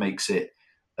it just makes it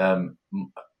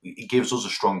it gives us a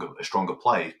stronger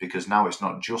play, because now it's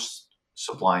not just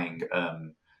supplying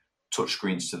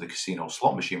touchscreens to the casino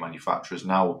slot machine manufacturers.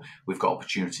 Now we've got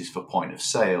opportunities for point of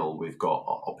sale, we've got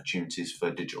opportunities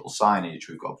for digital signage,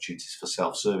 we've got opportunities for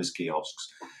self-service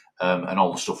kiosks. And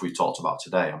all the stuff we've talked about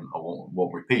today, I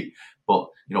won't repeat. But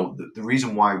the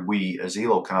reason why we as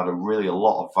Elo can add a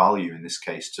lot of value in this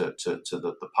case to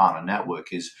the partner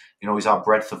network is our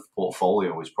breadth of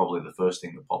portfolio is probably the first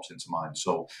thing that pops into mind.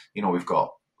 So we've got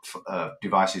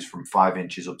devices from 5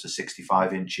 inches up to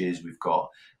 65 inches. We've got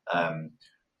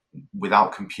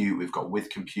without compute. We've got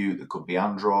with compute. That could be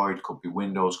Android, could be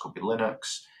Windows, could be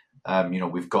Linux.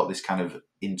 We've got this kind of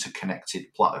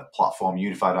interconnected platform,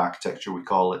 unified architecture, we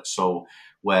call it. So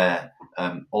where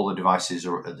all the devices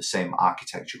are at the same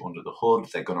architecture under the hood,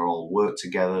 they're going to all work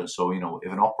together. So,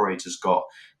 if an operator's got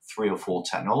 3 or 4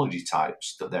 technology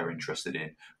types that they're interested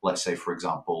in, let's say, for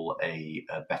example, a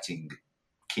betting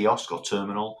kiosk or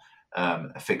terminal,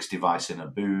 a fixed device in a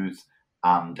booth,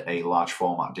 and a large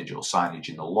format digital signage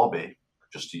in the lobby,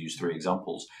 just to use 3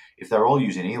 examples, if they're all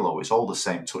using Elo, it's all the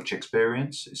same touch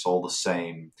experience. It's all the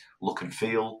same look and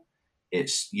feel.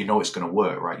 It's going to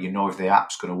work, right? If the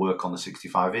app's going to work on the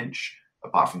 65 inch,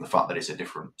 apart from the fact that it's a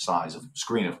different size of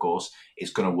screen, of course,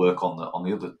 it's going to work on the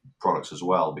other products as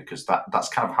well, because that's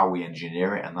kind of how we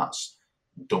engineer it, and that's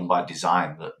done by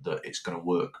design, that it's going to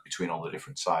work between all the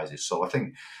different sizes. So I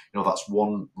think, that's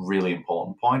one really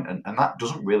important point, and that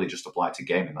doesn't really just apply to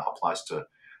gaming. That applies to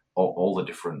all the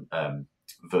different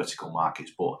vertical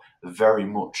markets, but very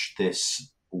much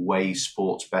this way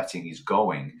sports betting is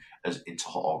going as into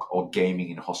or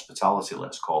gaming in hospitality,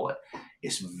 let's call it.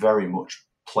 It's very much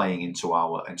playing into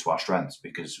our strengths,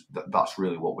 because that's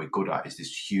really what we're good at, is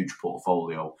this huge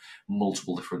portfolio,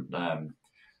 multiple different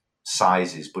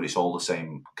sizes, but it's all the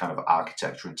same kind of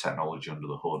architecture and technology under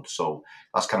the hood. So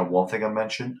that's kind of one thing I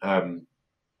mentioned.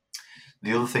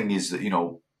 The other thing is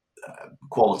that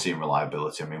quality and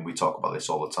reliability. I mean, we talk about this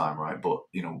all the time, right? But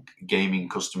gaming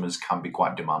customers can be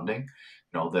quite demanding.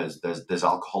 There's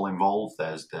alcohol involved.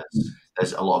 There's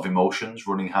a lot of emotions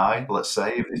running high. Let's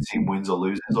say if the team wins or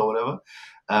loses or whatever.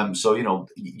 So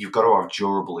you've got to have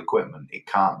durable equipment. It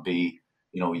can't be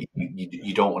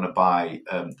you don't want to buy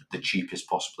the cheapest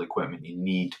possible equipment. You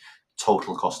need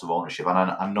total cost of ownership. And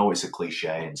I know it's a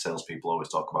cliche, and salespeople always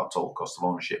talk about total cost of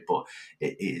ownership, but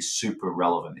it is super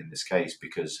relevant in this case,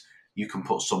 because you can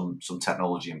put some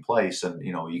technology in place, and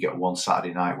you get one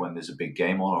Saturday night when there's a big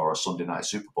game on, or a Sunday night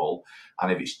Super Bowl,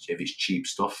 and if it's cheap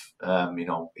stuff,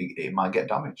 it might get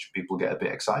damaged. People get a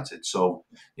bit excited, so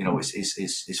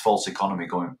it's false economy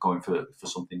going for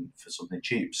something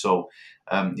cheap. So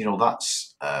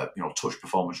that's touch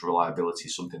performance reliability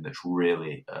is something that's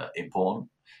really important.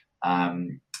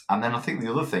 And then I think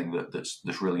the other thing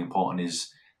that's really important is,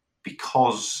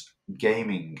 because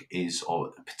gaming is,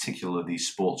 or particularly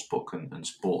sports book and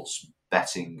sports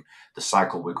betting, the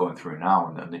cycle we're going through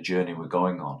now and the journey we're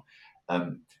going on,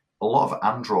 a lot of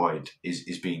Android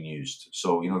is being used.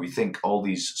 So, if you think all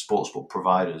these sportsbook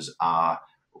providers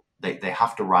they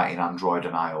have to write in Android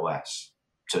and iOS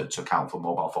to account for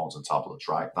mobile phones and tablets,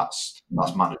 right? That's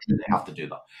mandatory. They have to do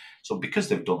that. So because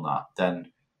they've done that,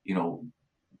 then,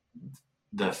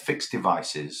 the fixed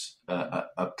devices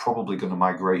are probably going to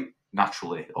migrate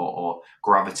naturally or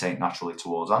gravitate naturally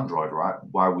towards Android, right?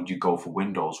 Why would you go for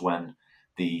Windows when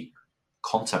the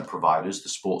content providers, the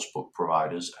sportsbook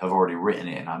providers, have already written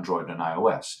it in Android and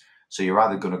iOS? So you're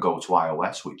either going to go to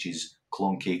iOS, which is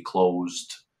clunky,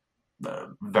 closed,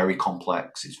 very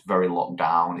complex, it's very locked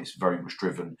down, it's very much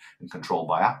driven and controlled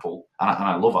by Apple, and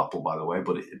I love Apple, by the way,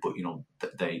 but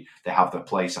they have their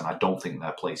place, and I don't think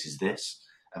their place is this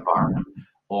environment.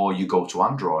 Or you go to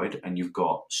Android and you've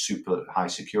got super high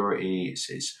security,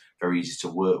 it's very easy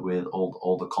to work with,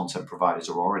 all the content providers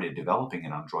are already developing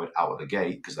in Android out of the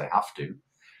gate because they have to.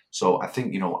 So I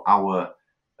think our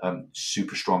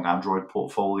super strong Android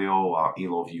portfolio, our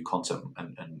EloView content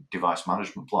and device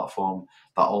management platform,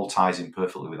 that all ties in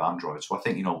perfectly with Android. So I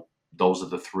think those are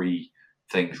the three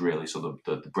things really. So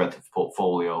the breadth of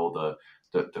portfolio, the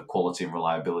quality and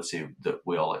reliability that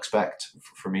we all expect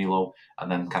from Elo,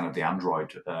 and then kind of the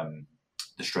Android, the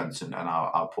strengths and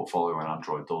our portfolio in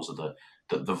Android. Those are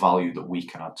the value that we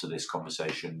can add to this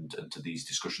conversation and to these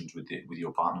discussions with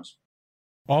your partners.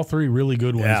 All three really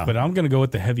good ones, but I'm going to go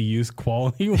with the heavy use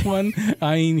quality one.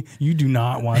 I mean, you do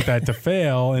not want that to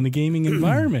fail in a gaming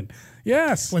environment.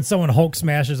 Yes. When someone Hulk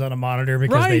smashes on a monitor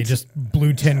because they just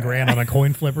blew 10 grand on a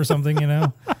coin flip or something,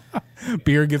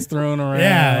 Beer gets thrown around.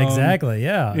 Yeah, exactly.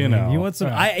 Yeah. You want some,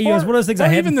 it's one of those things I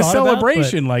hadn't even the thought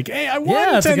celebration, about, like, hey, I won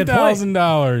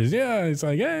 $10,000. Yeah. It's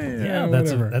like, hey,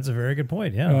 that's a very good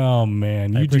point. Yeah. Oh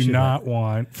man. You do not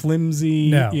want flimsy,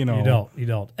 No, you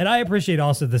don't. And I appreciate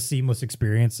also the seamless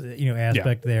experience,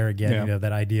 aspect there again,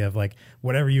 that idea of like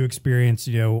whatever you experience,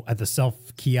 at the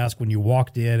self kiosk when you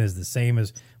walked in is the same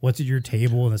as what's at your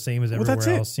table and the same as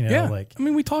everywhere else. Like, I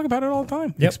mean, we talk about it all the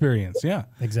time. Experience. Yeah,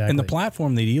 exactly. And the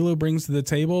platform that Elo brings to the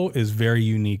table is very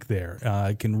unique there.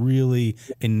 It can really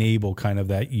enable kind of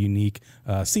that unique,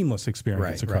 seamless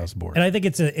experience across the board. And I think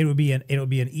it would be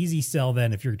an easy sell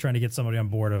then if you're trying to get somebody on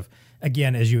board of,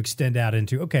 again, as you extend out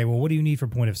into, okay, well, what do you need for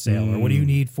point of sale, or what do you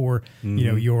need for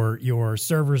your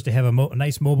servers to have a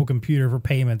nice mobile computer for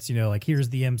payments? Like here's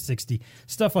the M60,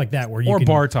 stuff like that, where you can,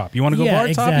 bar top. You want to go bar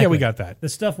top? Yeah, we got that. The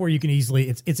stuff where you can easily,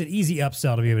 it's an easy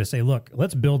upsell to be able to say, look,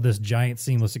 let's build this giant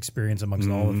seamless experience amongst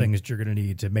all the things that you're going to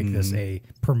need to make this a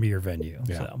premier venue.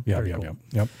 Yeah. So,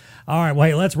 Yep. All right, well,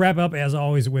 hey, let's wrap up as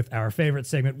always with our favorite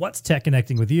segment, What's Tech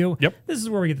Connecting with You? Yep. This is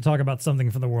where we get to talk about something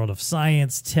from the world of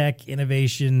science, tech,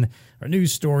 innovation, or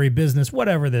news story, business,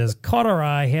 whatever it is, caught our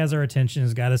eye, has our attention,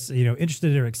 has got us,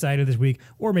 interested or excited this week,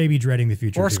 or maybe dreading the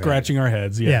future. Or scratching our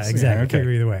heads. Yes. Yeah, exactly. Okay.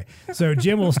 Figure either way. So,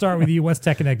 Jim, we'll start with you. What's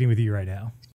Tech Connecting with you right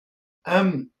now?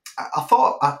 I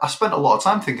thought I spent a lot of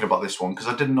time thinking about this one because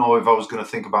I didn't know if I was going to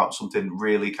think about something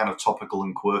really kind of topical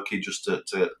and quirky just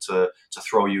to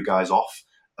throw you guys off.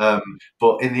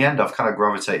 But in the end, I've kind of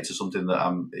gravitated to something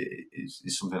that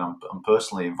is something I'm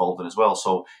personally involved in as well.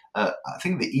 So I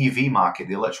think the EV market,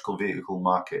 the electric vehicle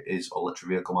market is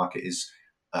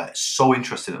so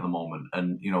interesting at the moment.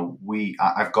 And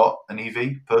I've got an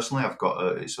EV personally.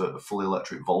 It's a fully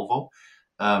electric Volvo,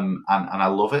 and I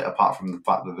love it. Apart from the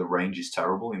fact that the range is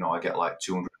terrible, I get like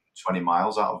 220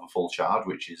 miles out of a full charge,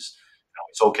 which is.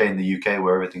 It's okay in the UK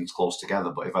where everything's close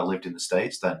together, but if I lived in the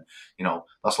States, then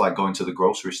that's like going to the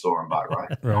grocery store and back,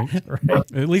 right?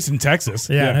 Right. At least in Texas.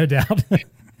 Yeah, no doubt.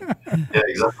 Yeah,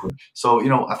 exactly. So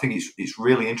I think it's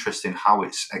really interesting how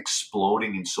it's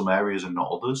exploding in some areas and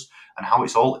not others, and how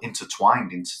it's all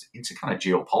intertwined into kind of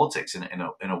geopolitics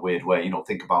in a weird way.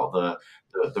 Think about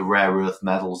the rare earth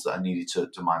metals that are needed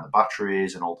to mine the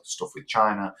batteries and all the stuff with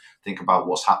China. Think about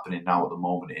what's happening now at the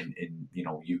moment in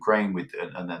Ukraine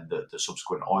and then the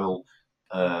subsequent oil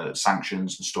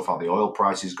sanctions and stuff, how the oil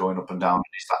price is going up and down.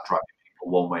 Is that driving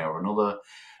people one way or another?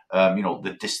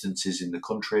 The distances in the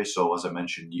country. So as I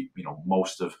mentioned,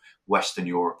 most of Western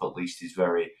Europe at least is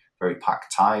very, very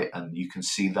packed tight, and you can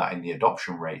see that in the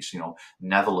adoption rates.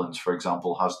 Netherlands, for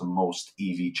example, has the most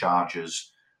EV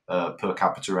chargers per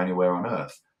capita anywhere on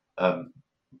Earth.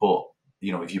 But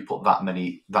if you put that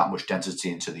much density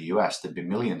into the US, there'd be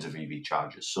millions of EV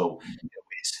chargers. So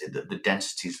the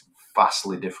density is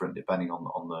vastly different depending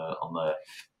on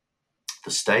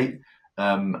the state.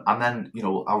 And then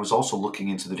I was also looking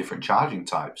into the different charging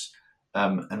types,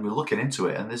 and we're looking into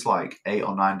it, and there's like 8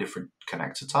 or 9 different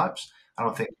connector types. I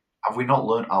don't think. Have we not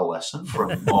learned our lesson from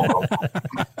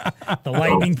the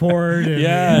lightning port? And,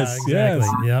 yes,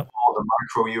 exactly. Yep. Or the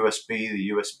micro USB,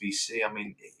 the USB-C. I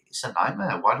mean, it's a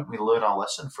nightmare. Why don't we learn our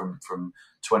lesson from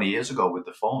 20 years ago with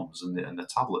the phones and the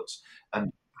tablets?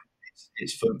 And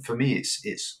it's for me,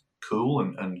 it's cool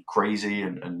and crazy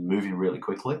and moving really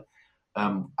quickly.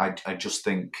 I just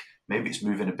think maybe it's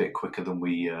moving a bit quicker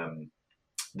than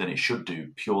it should do,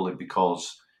 purely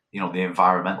because the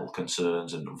environmental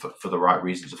concerns and for the right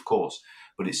reasons, of course.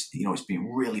 But it's been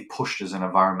really pushed as an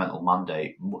environmental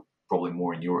mandate, probably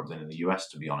more in Europe than in the US,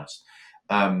 to be honest.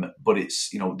 But it's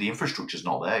the infrastructure's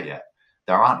not there yet.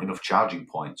 There aren't enough charging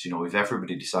points. If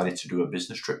everybody decided to do a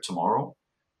business trip tomorrow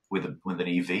with an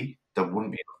EV, there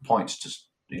wouldn't be enough points to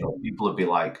people would be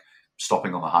like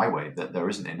stopping on the highway. That there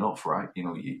isn't enough, right?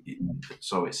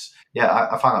 So it's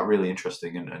I find that really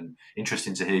interesting and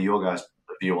interesting to hear your guys'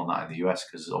 view on that in the US,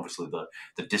 because obviously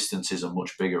the distances are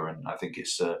much bigger, and I think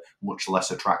it's much less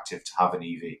attractive to have an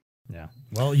EV. Yeah.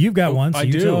 Well, you've got one, so I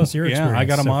you do. tell us your experience. I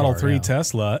got a Model far, 3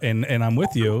 Tesla, and I'm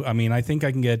with you. I mean, I think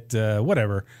I can get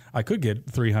whatever. I could get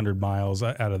 300 miles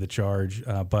out of the charge,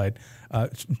 but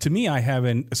to me, I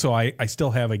haven't. So I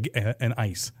still have an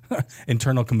ICE,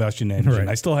 internal combustion engine. Right.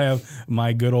 I still have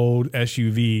my good old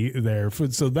SUV there.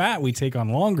 So that we take on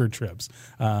longer trips.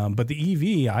 But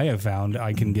the EV, I have found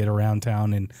I can get around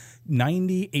town, and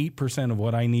 98% of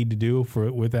what I need to do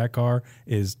with that car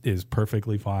is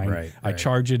perfectly fine. Right. I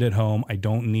charge it at home. I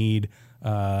don't need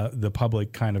the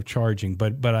public kind of charging,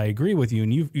 but I agree with you,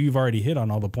 and you've already hit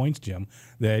on all the points, Jim,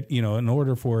 that in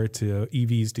order for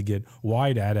EVs to get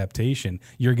wide adaptation,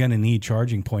 you're going to need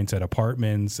charging points at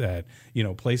apartments, at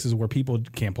places where people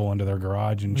can't pull into their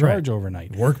garage and charge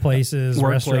overnight, workplaces,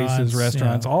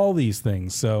 restaurants, all these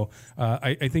things. So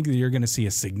I think that you're going to see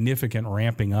a significant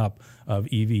ramping up of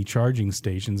EV charging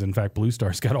stations. In fact, Blue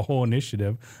Star's got a whole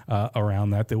initiative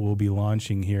around that we'll be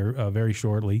launching here very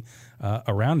shortly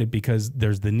around it, because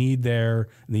there's the need there.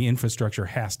 The infrastructure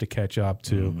has to catch up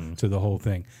to the whole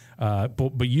thing.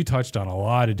 But you touched on a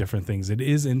lot of different things. It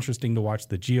is interesting to watch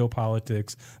the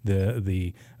geopolitics,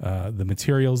 the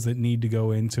materials that need to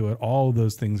go into it. All of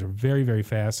those things are very, very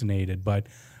fascinated. But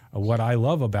what I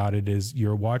love about it is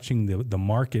you're watching the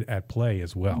market at play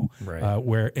as well,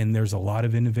 right. And there's a lot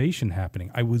of innovation happening.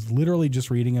 I was literally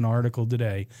just reading an article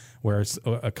today where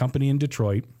a company in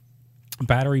Detroit,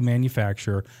 battery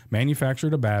manufactured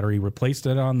a battery, replaced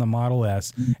it on the Model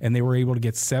S, and they were able to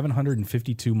get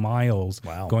 752 miles,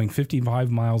 going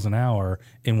 55 miles an hour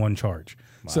in one charge.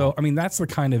 Wow. So, I mean, that's the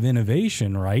kind of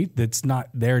innovation, right? That's not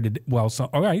there to,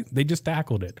 all right, they just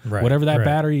tackled it. Right, whatever that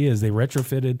battery is, they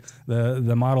retrofitted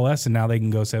the Model S, and now they can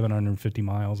go 750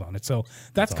 miles on it. So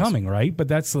that's coming, awesome. Right? But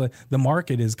that's the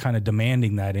market is kind of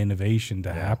demanding that innovation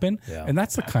to happen. Yeah. And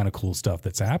that's the kind of cool stuff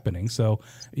that's happening. So,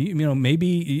 maybe,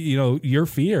 your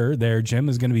fear there, Jim,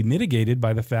 is going to be mitigated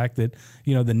by the fact that,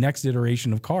 the next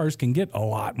iteration of cars can get a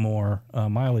lot more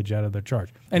mileage out of their charge.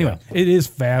 Anyway, it is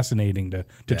fascinating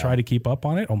to try to keep up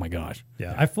on it. Oh my gosh.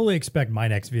 Yeah. I fully expect my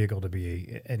next vehicle to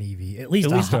be an EV, at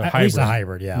least a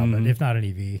hybrid. Yeah. But if not an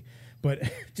EV, but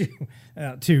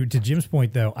to Jim's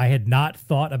point though, I had not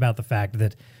thought about the fact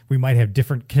that we might have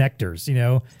different connectors,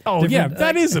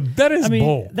 that is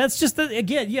bull. That's just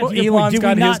again. Yeah. Well, Elon's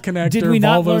got his connector. Did we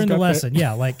not Volvo's learn the lesson?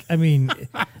 Yeah.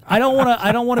 I don't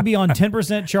want to be on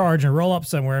 10% charge and roll up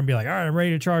somewhere and be like, all right, I'm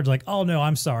ready to charge. Like, oh no,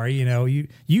 I'm sorry.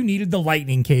 You needed the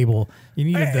lightning cable. You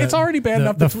needed it's already bad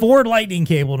enough. The Ford lightning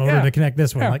cable in order to connect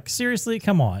this one. Yeah. Like, seriously,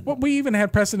 come on. Well, we even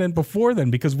had precedent before then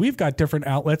because we've got different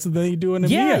outlets than they do in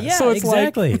EMEA. Yeah, so it's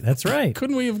exactly. That's right.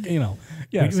 Couldn't we have,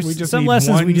 yes, we just some need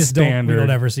lessons one we just standard. don't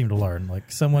ever seem to learn. Like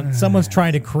someone's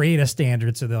trying to create a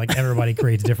standard so that like everybody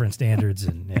creates different standards,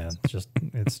 and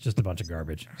it's just a bunch of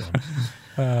garbage. So.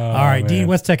 All right, man. Dean,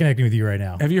 what's tech connecting with you right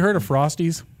now? Have you heard of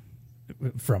Frosties?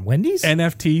 From Wendy's?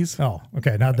 NFTs. Oh,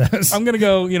 okay, not those. I'm going to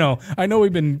go, I know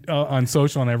we've been on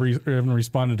social and haven't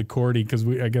responded to Cordy because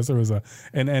I guess there was an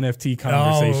NFT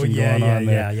conversation going on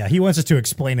there. Yeah. He wants us to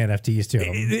explain NFTs to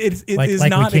him. It is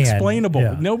not explainable.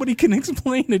 Yeah. Nobody can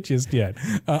explain it just yet.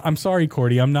 I'm sorry,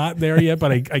 Cordy. I'm not there yet,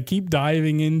 but I keep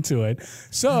diving into it.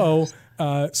 So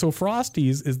So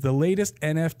Frosties is the latest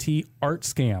NFT art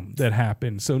scam that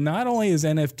happened. So not only is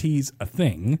NFTs a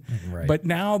thing, but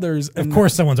now there's of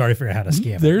course someone's already figured out how to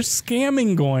scam. There's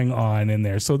scamming going on in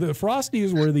there. So the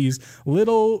Frosties were these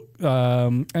little,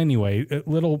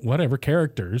 little whatever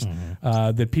characters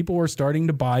that people were starting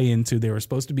to buy into. They were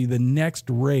supposed to be the next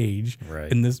rage.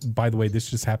 Right. And this, by the way, this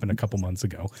just happened a couple months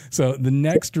ago. So the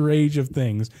next rage of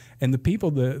things, and the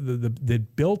people that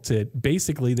built it,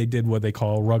 basically they did what they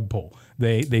call a rug pull.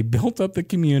 They built up the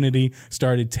community,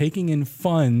 started taking in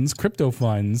funds, crypto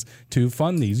funds, to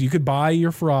fund these. You could buy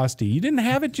your Frosty. You didn't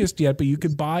have it just yet, but you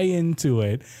could buy into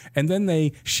it. And then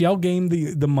they shell gamed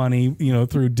the money,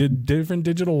 through different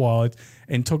digital wallets,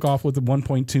 and took off with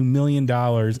 $1.2 million,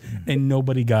 and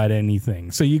nobody got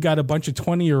anything. So you got a bunch of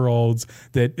 20-year-olds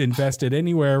that invested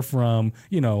anywhere from,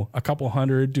 a couple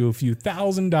hundred to a few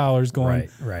 $1,000 going,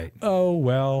 right. Oh,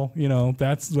 well,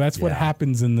 that's what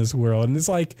happens in this world. And it's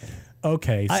like,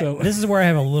 okay, so this is where I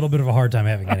have a little bit of a hard time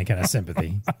having any kind of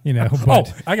sympathy,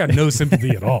 But I got no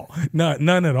sympathy at all,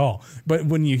 none at all. But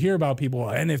when you hear about people,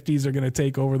 NFTs are going to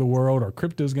take over the world, or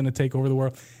crypto is going to take over the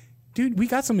world, dude, we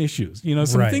got some issues.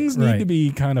 Some things need to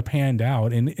be kind of panned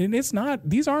out, and it's not;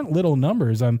 these aren't little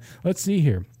numbers. Let's see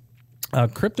here.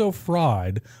 Crypto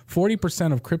fraud,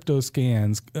 40% of crypto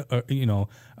scans,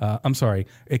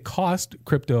 it cost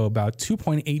crypto about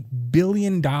 $2.8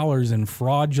 billion in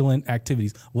fraudulent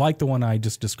activities, like the one I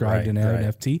just described in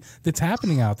NFT, that's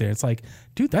happening out there. It's like,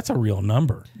 dude, that's a real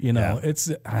number.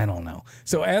 I don't know.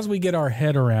 So as we get our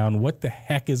head around what the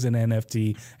heck is an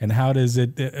NFT and how does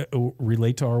it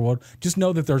relate to our world, just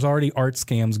know that there's already art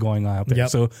scams going on out there. Yep.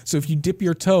 So if you dip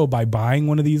your toe by buying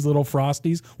one of these little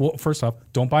Frosties, well, first off,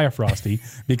 don't buy a Frosty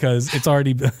because it's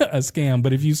already a scam.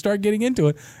 But if you start getting into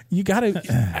it, you got to,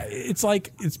 it's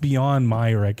like, it's beyond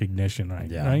my recognition,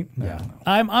 right? Right? Yeah.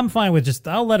 I'm fine with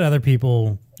I'll let other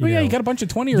people. You got a bunch of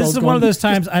 20-year-olds. This is one of those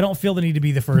times I don't feel the need to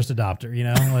be the first adopter.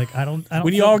 Like I don't.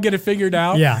 When you all get it figured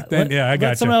out, I got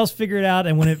let someone else figure it out.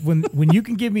 And when you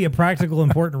can give me a practical,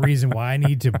 important reason why I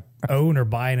need to own or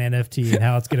buy an NFT and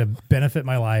how it's going to benefit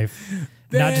my life,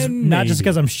 not just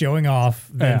because I'm showing off,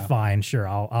 then fine, sure,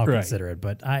 I'll consider it.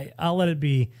 But I'll let it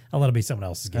be. I'll let it be someone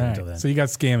else's game until then. So you got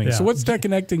scamming. Yeah. So what's tech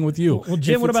connecting with you? Well,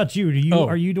 Jim, what about you?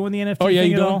 Are you doing the NFT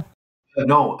thing at all?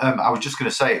 No, I was just going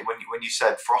to say, when you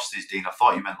said Frosties, Dean, I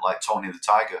thought you meant like Tony the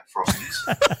Tiger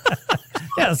Frosties.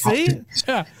 Yeah, see?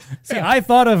 See, I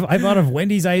thought of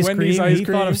Wendy's ice cream. He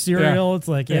thought of cereal. It's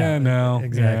like,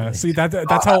 exactly. Yeah. See,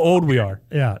 that's how old we are.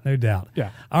 Yeah, no doubt. Yeah.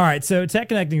 All right, so Tech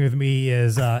Connecting with me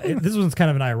is, this one's kind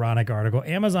of an ironic article.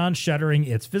 Amazon shuttering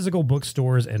its physical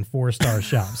bookstores and 4-star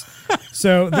shops.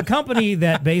 So the company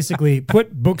that basically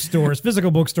put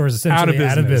physical bookstores essentially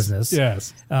out of business.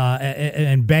 Yes.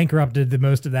 And bankrupted the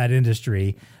most of that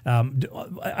industry. I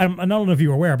don't know if you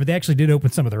were aware, but they actually did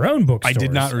open some of their own bookstores. I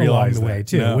did not realize along the way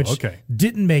too, which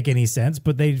didn't make any sense.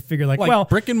 But they figured well,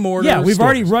 brick and mortar. Yeah, we've stores.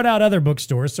 already run out other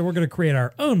bookstores, so we're going to create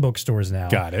our own bookstores now.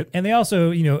 Got it. And they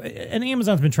also, and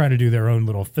Amazon's been trying to do their own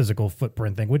little physical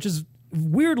footprint thing, which is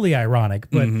weirdly ironic.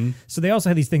 But so they also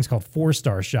had these things called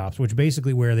 4-star shops, which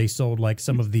basically where they sold like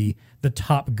some of the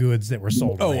top goods that were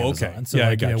sold on Amazon.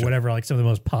 Okay. So whatever, like some of the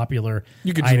most popular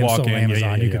you could just items walk sold on in.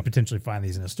 Amazon, you could potentially find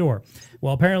these in a store.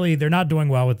 Well, apparently they're not doing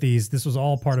well with these. This was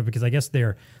all part of because I guess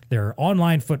their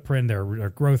online footprint, their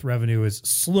growth revenue is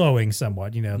slowing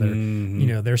somewhat.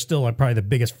 They're still probably the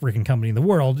biggest freaking company in the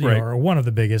world, or one of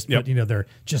the biggest, but they're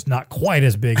just not quite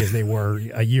as big as they were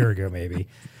a year ago, maybe.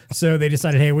 So they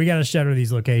decided, hey, we got to shutter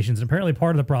these locations. And apparently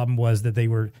part of the problem was that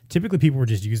people were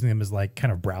just using them as like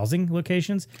kind of browsing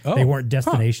locations. They weren't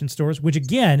destination stores, which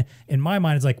again, in my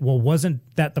mind is like, well, wasn't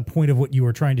that the point of what you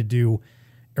were trying to do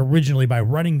originally by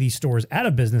running these stores out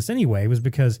of business anyway? It was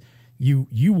because you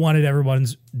wanted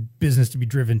everyone's business to be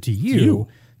driven to you.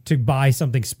 To buy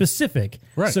something specific.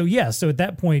 Right. So so at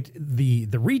that point, the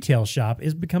retail shop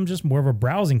has become just more of a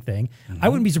browsing thing. I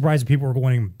wouldn't be surprised if people were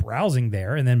going and browsing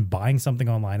there and then buying something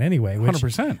online anyway. Which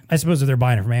 100%. I suppose if they're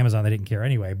buying it from Amazon, they didn't care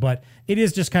anyway. But it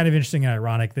is just kind of interesting and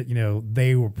ironic that,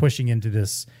 they were pushing into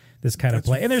this kind of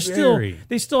play. And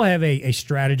they still have a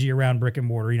strategy around brick and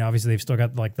mortar. Obviously they've still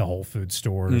got like the Whole Foods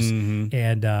stores and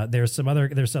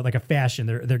there's like a fashion.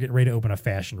 They're getting ready to open a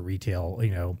fashion retail,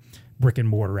 brick and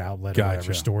mortar outlet or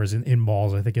whatever stores in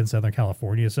malls, I think in Southern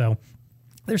California. So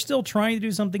they're still trying to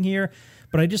do something here,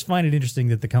 but I just find it interesting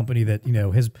that the company that,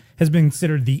 has been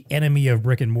considered the enemy of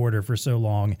brick and mortar for so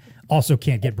long also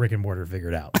can't get brick and mortar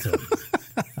figured out. So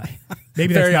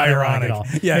maybe that's not ironic at all.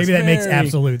 Yes, maybe that makes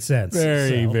absolute sense.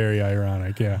 Very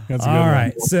ironic. Yeah. That's a good all one.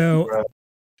 right. So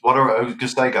I was going to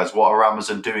say, guys, what are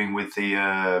Amazon doing with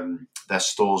their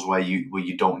stores where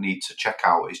you don't need to check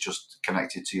out? It's just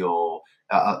connected to your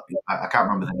I can't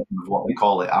remember the name of what they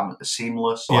call it.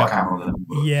 Seamless. Yeah. I can't remember the name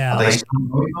of it. Yeah. Are they still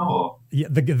going now, or? Yeah,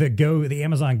 the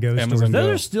Amazon Go stores. Amazon Those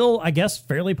Go. are still, I guess,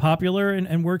 fairly popular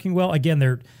and working well. Again,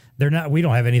 they're not. We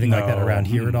don't have anything like that No. around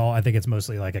here at all. I think it's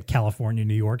mostly like a California,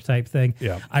 New York type thing.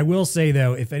 Yeah. I will say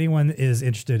though, if anyone is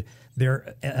interested,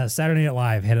 there Saturday Night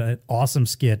Live had an awesome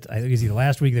skit. I think it was either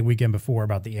last week or the weekend before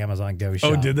about the Amazon Go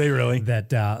shop. Oh, did they really?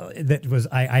 That was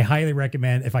I highly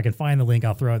recommend. If I can find the link,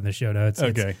 I'll throw it in the show notes.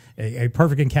 Okay. It's a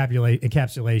perfect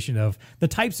encapsulation of the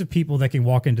types of people that can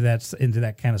walk into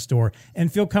that kind of store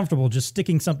and feel comfortable just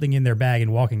sticking something in their bag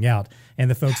and walking out, and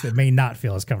the folks that may not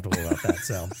feel as comfortable about that.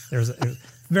 So there's a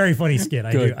very funny skit.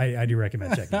 I do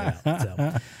recommend checking it out. So,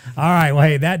 all right. Well,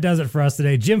 hey, that does it for us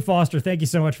today. Jim Foster, thank you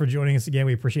so much for joining us again.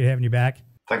 We appreciate having you back.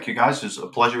 Thank you, guys. It's a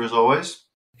pleasure as always.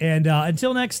 And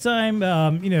until next time,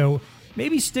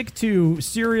 maybe stick to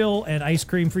cereal and ice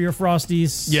cream for your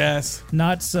Frosties. Yes.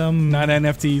 Not some Not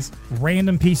NFTs.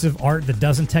 random piece of art that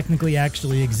doesn't technically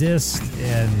actually exist.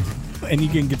 And you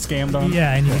can get scammed on.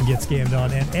 Yeah, and you can get scammed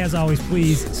on. And as always,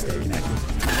 please stay connected.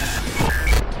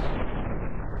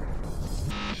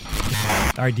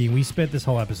 All right, Dean, we spent this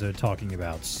whole episode talking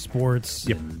about sports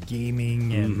and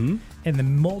gaming and the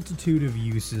multitude of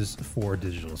uses for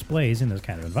digital displays in those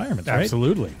kind of environments, right?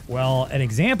 Absolutely. Well, an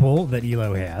example that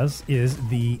Elo has is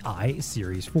the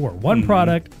iSeries 4. One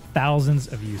product,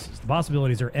 thousands of uses. The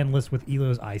possibilities are endless with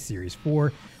Elo's iSeries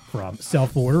 4. From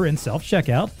self-order and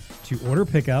self-checkout to order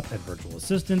pickup and virtual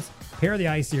assistants, pair the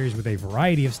iSeries with a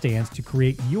variety of stands to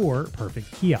create your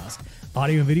perfect kiosk.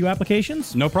 Audio and video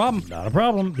applications? No problem. Not a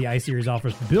problem. The iSeries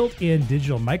offers built-in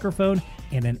digital microphone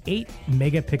and an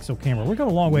 8-megapixel camera. We're going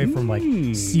a long way from like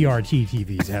CRT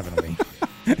TVs, haven't we?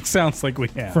 It sounds like we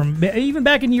have. From even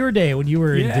back in your day when you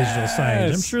were in digital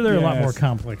signage. I'm sure they're a lot more Yes.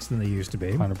 complex than they used to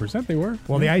be. 100% they were.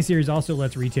 Well, the iSeries also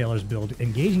lets retailers build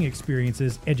engaging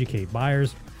experiences, educate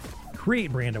buyers,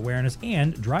 create brand awareness,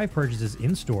 and drive purchases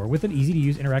in-store with an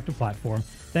easy-to-use interactive platform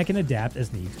that can adapt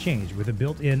as needs change. With a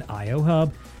built-in I/O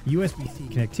hub, USB-C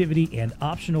connectivity, and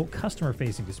optional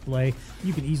customer-facing display,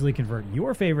 you can easily convert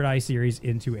your favorite iSeries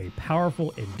into a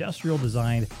powerful,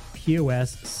 industrial-designed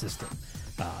POS system.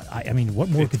 I mean, what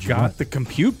more could you want? Got the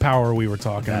compute power we were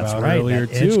talking That's about right, earlier,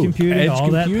 that edge too. computing, all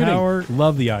that power.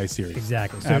 Love the iSeries.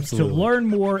 Exactly. So Absolutely. to learn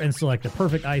more and select the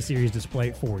perfect iSeries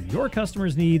display for your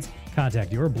customers' needs,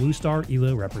 contact your Blue Star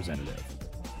Elo representative.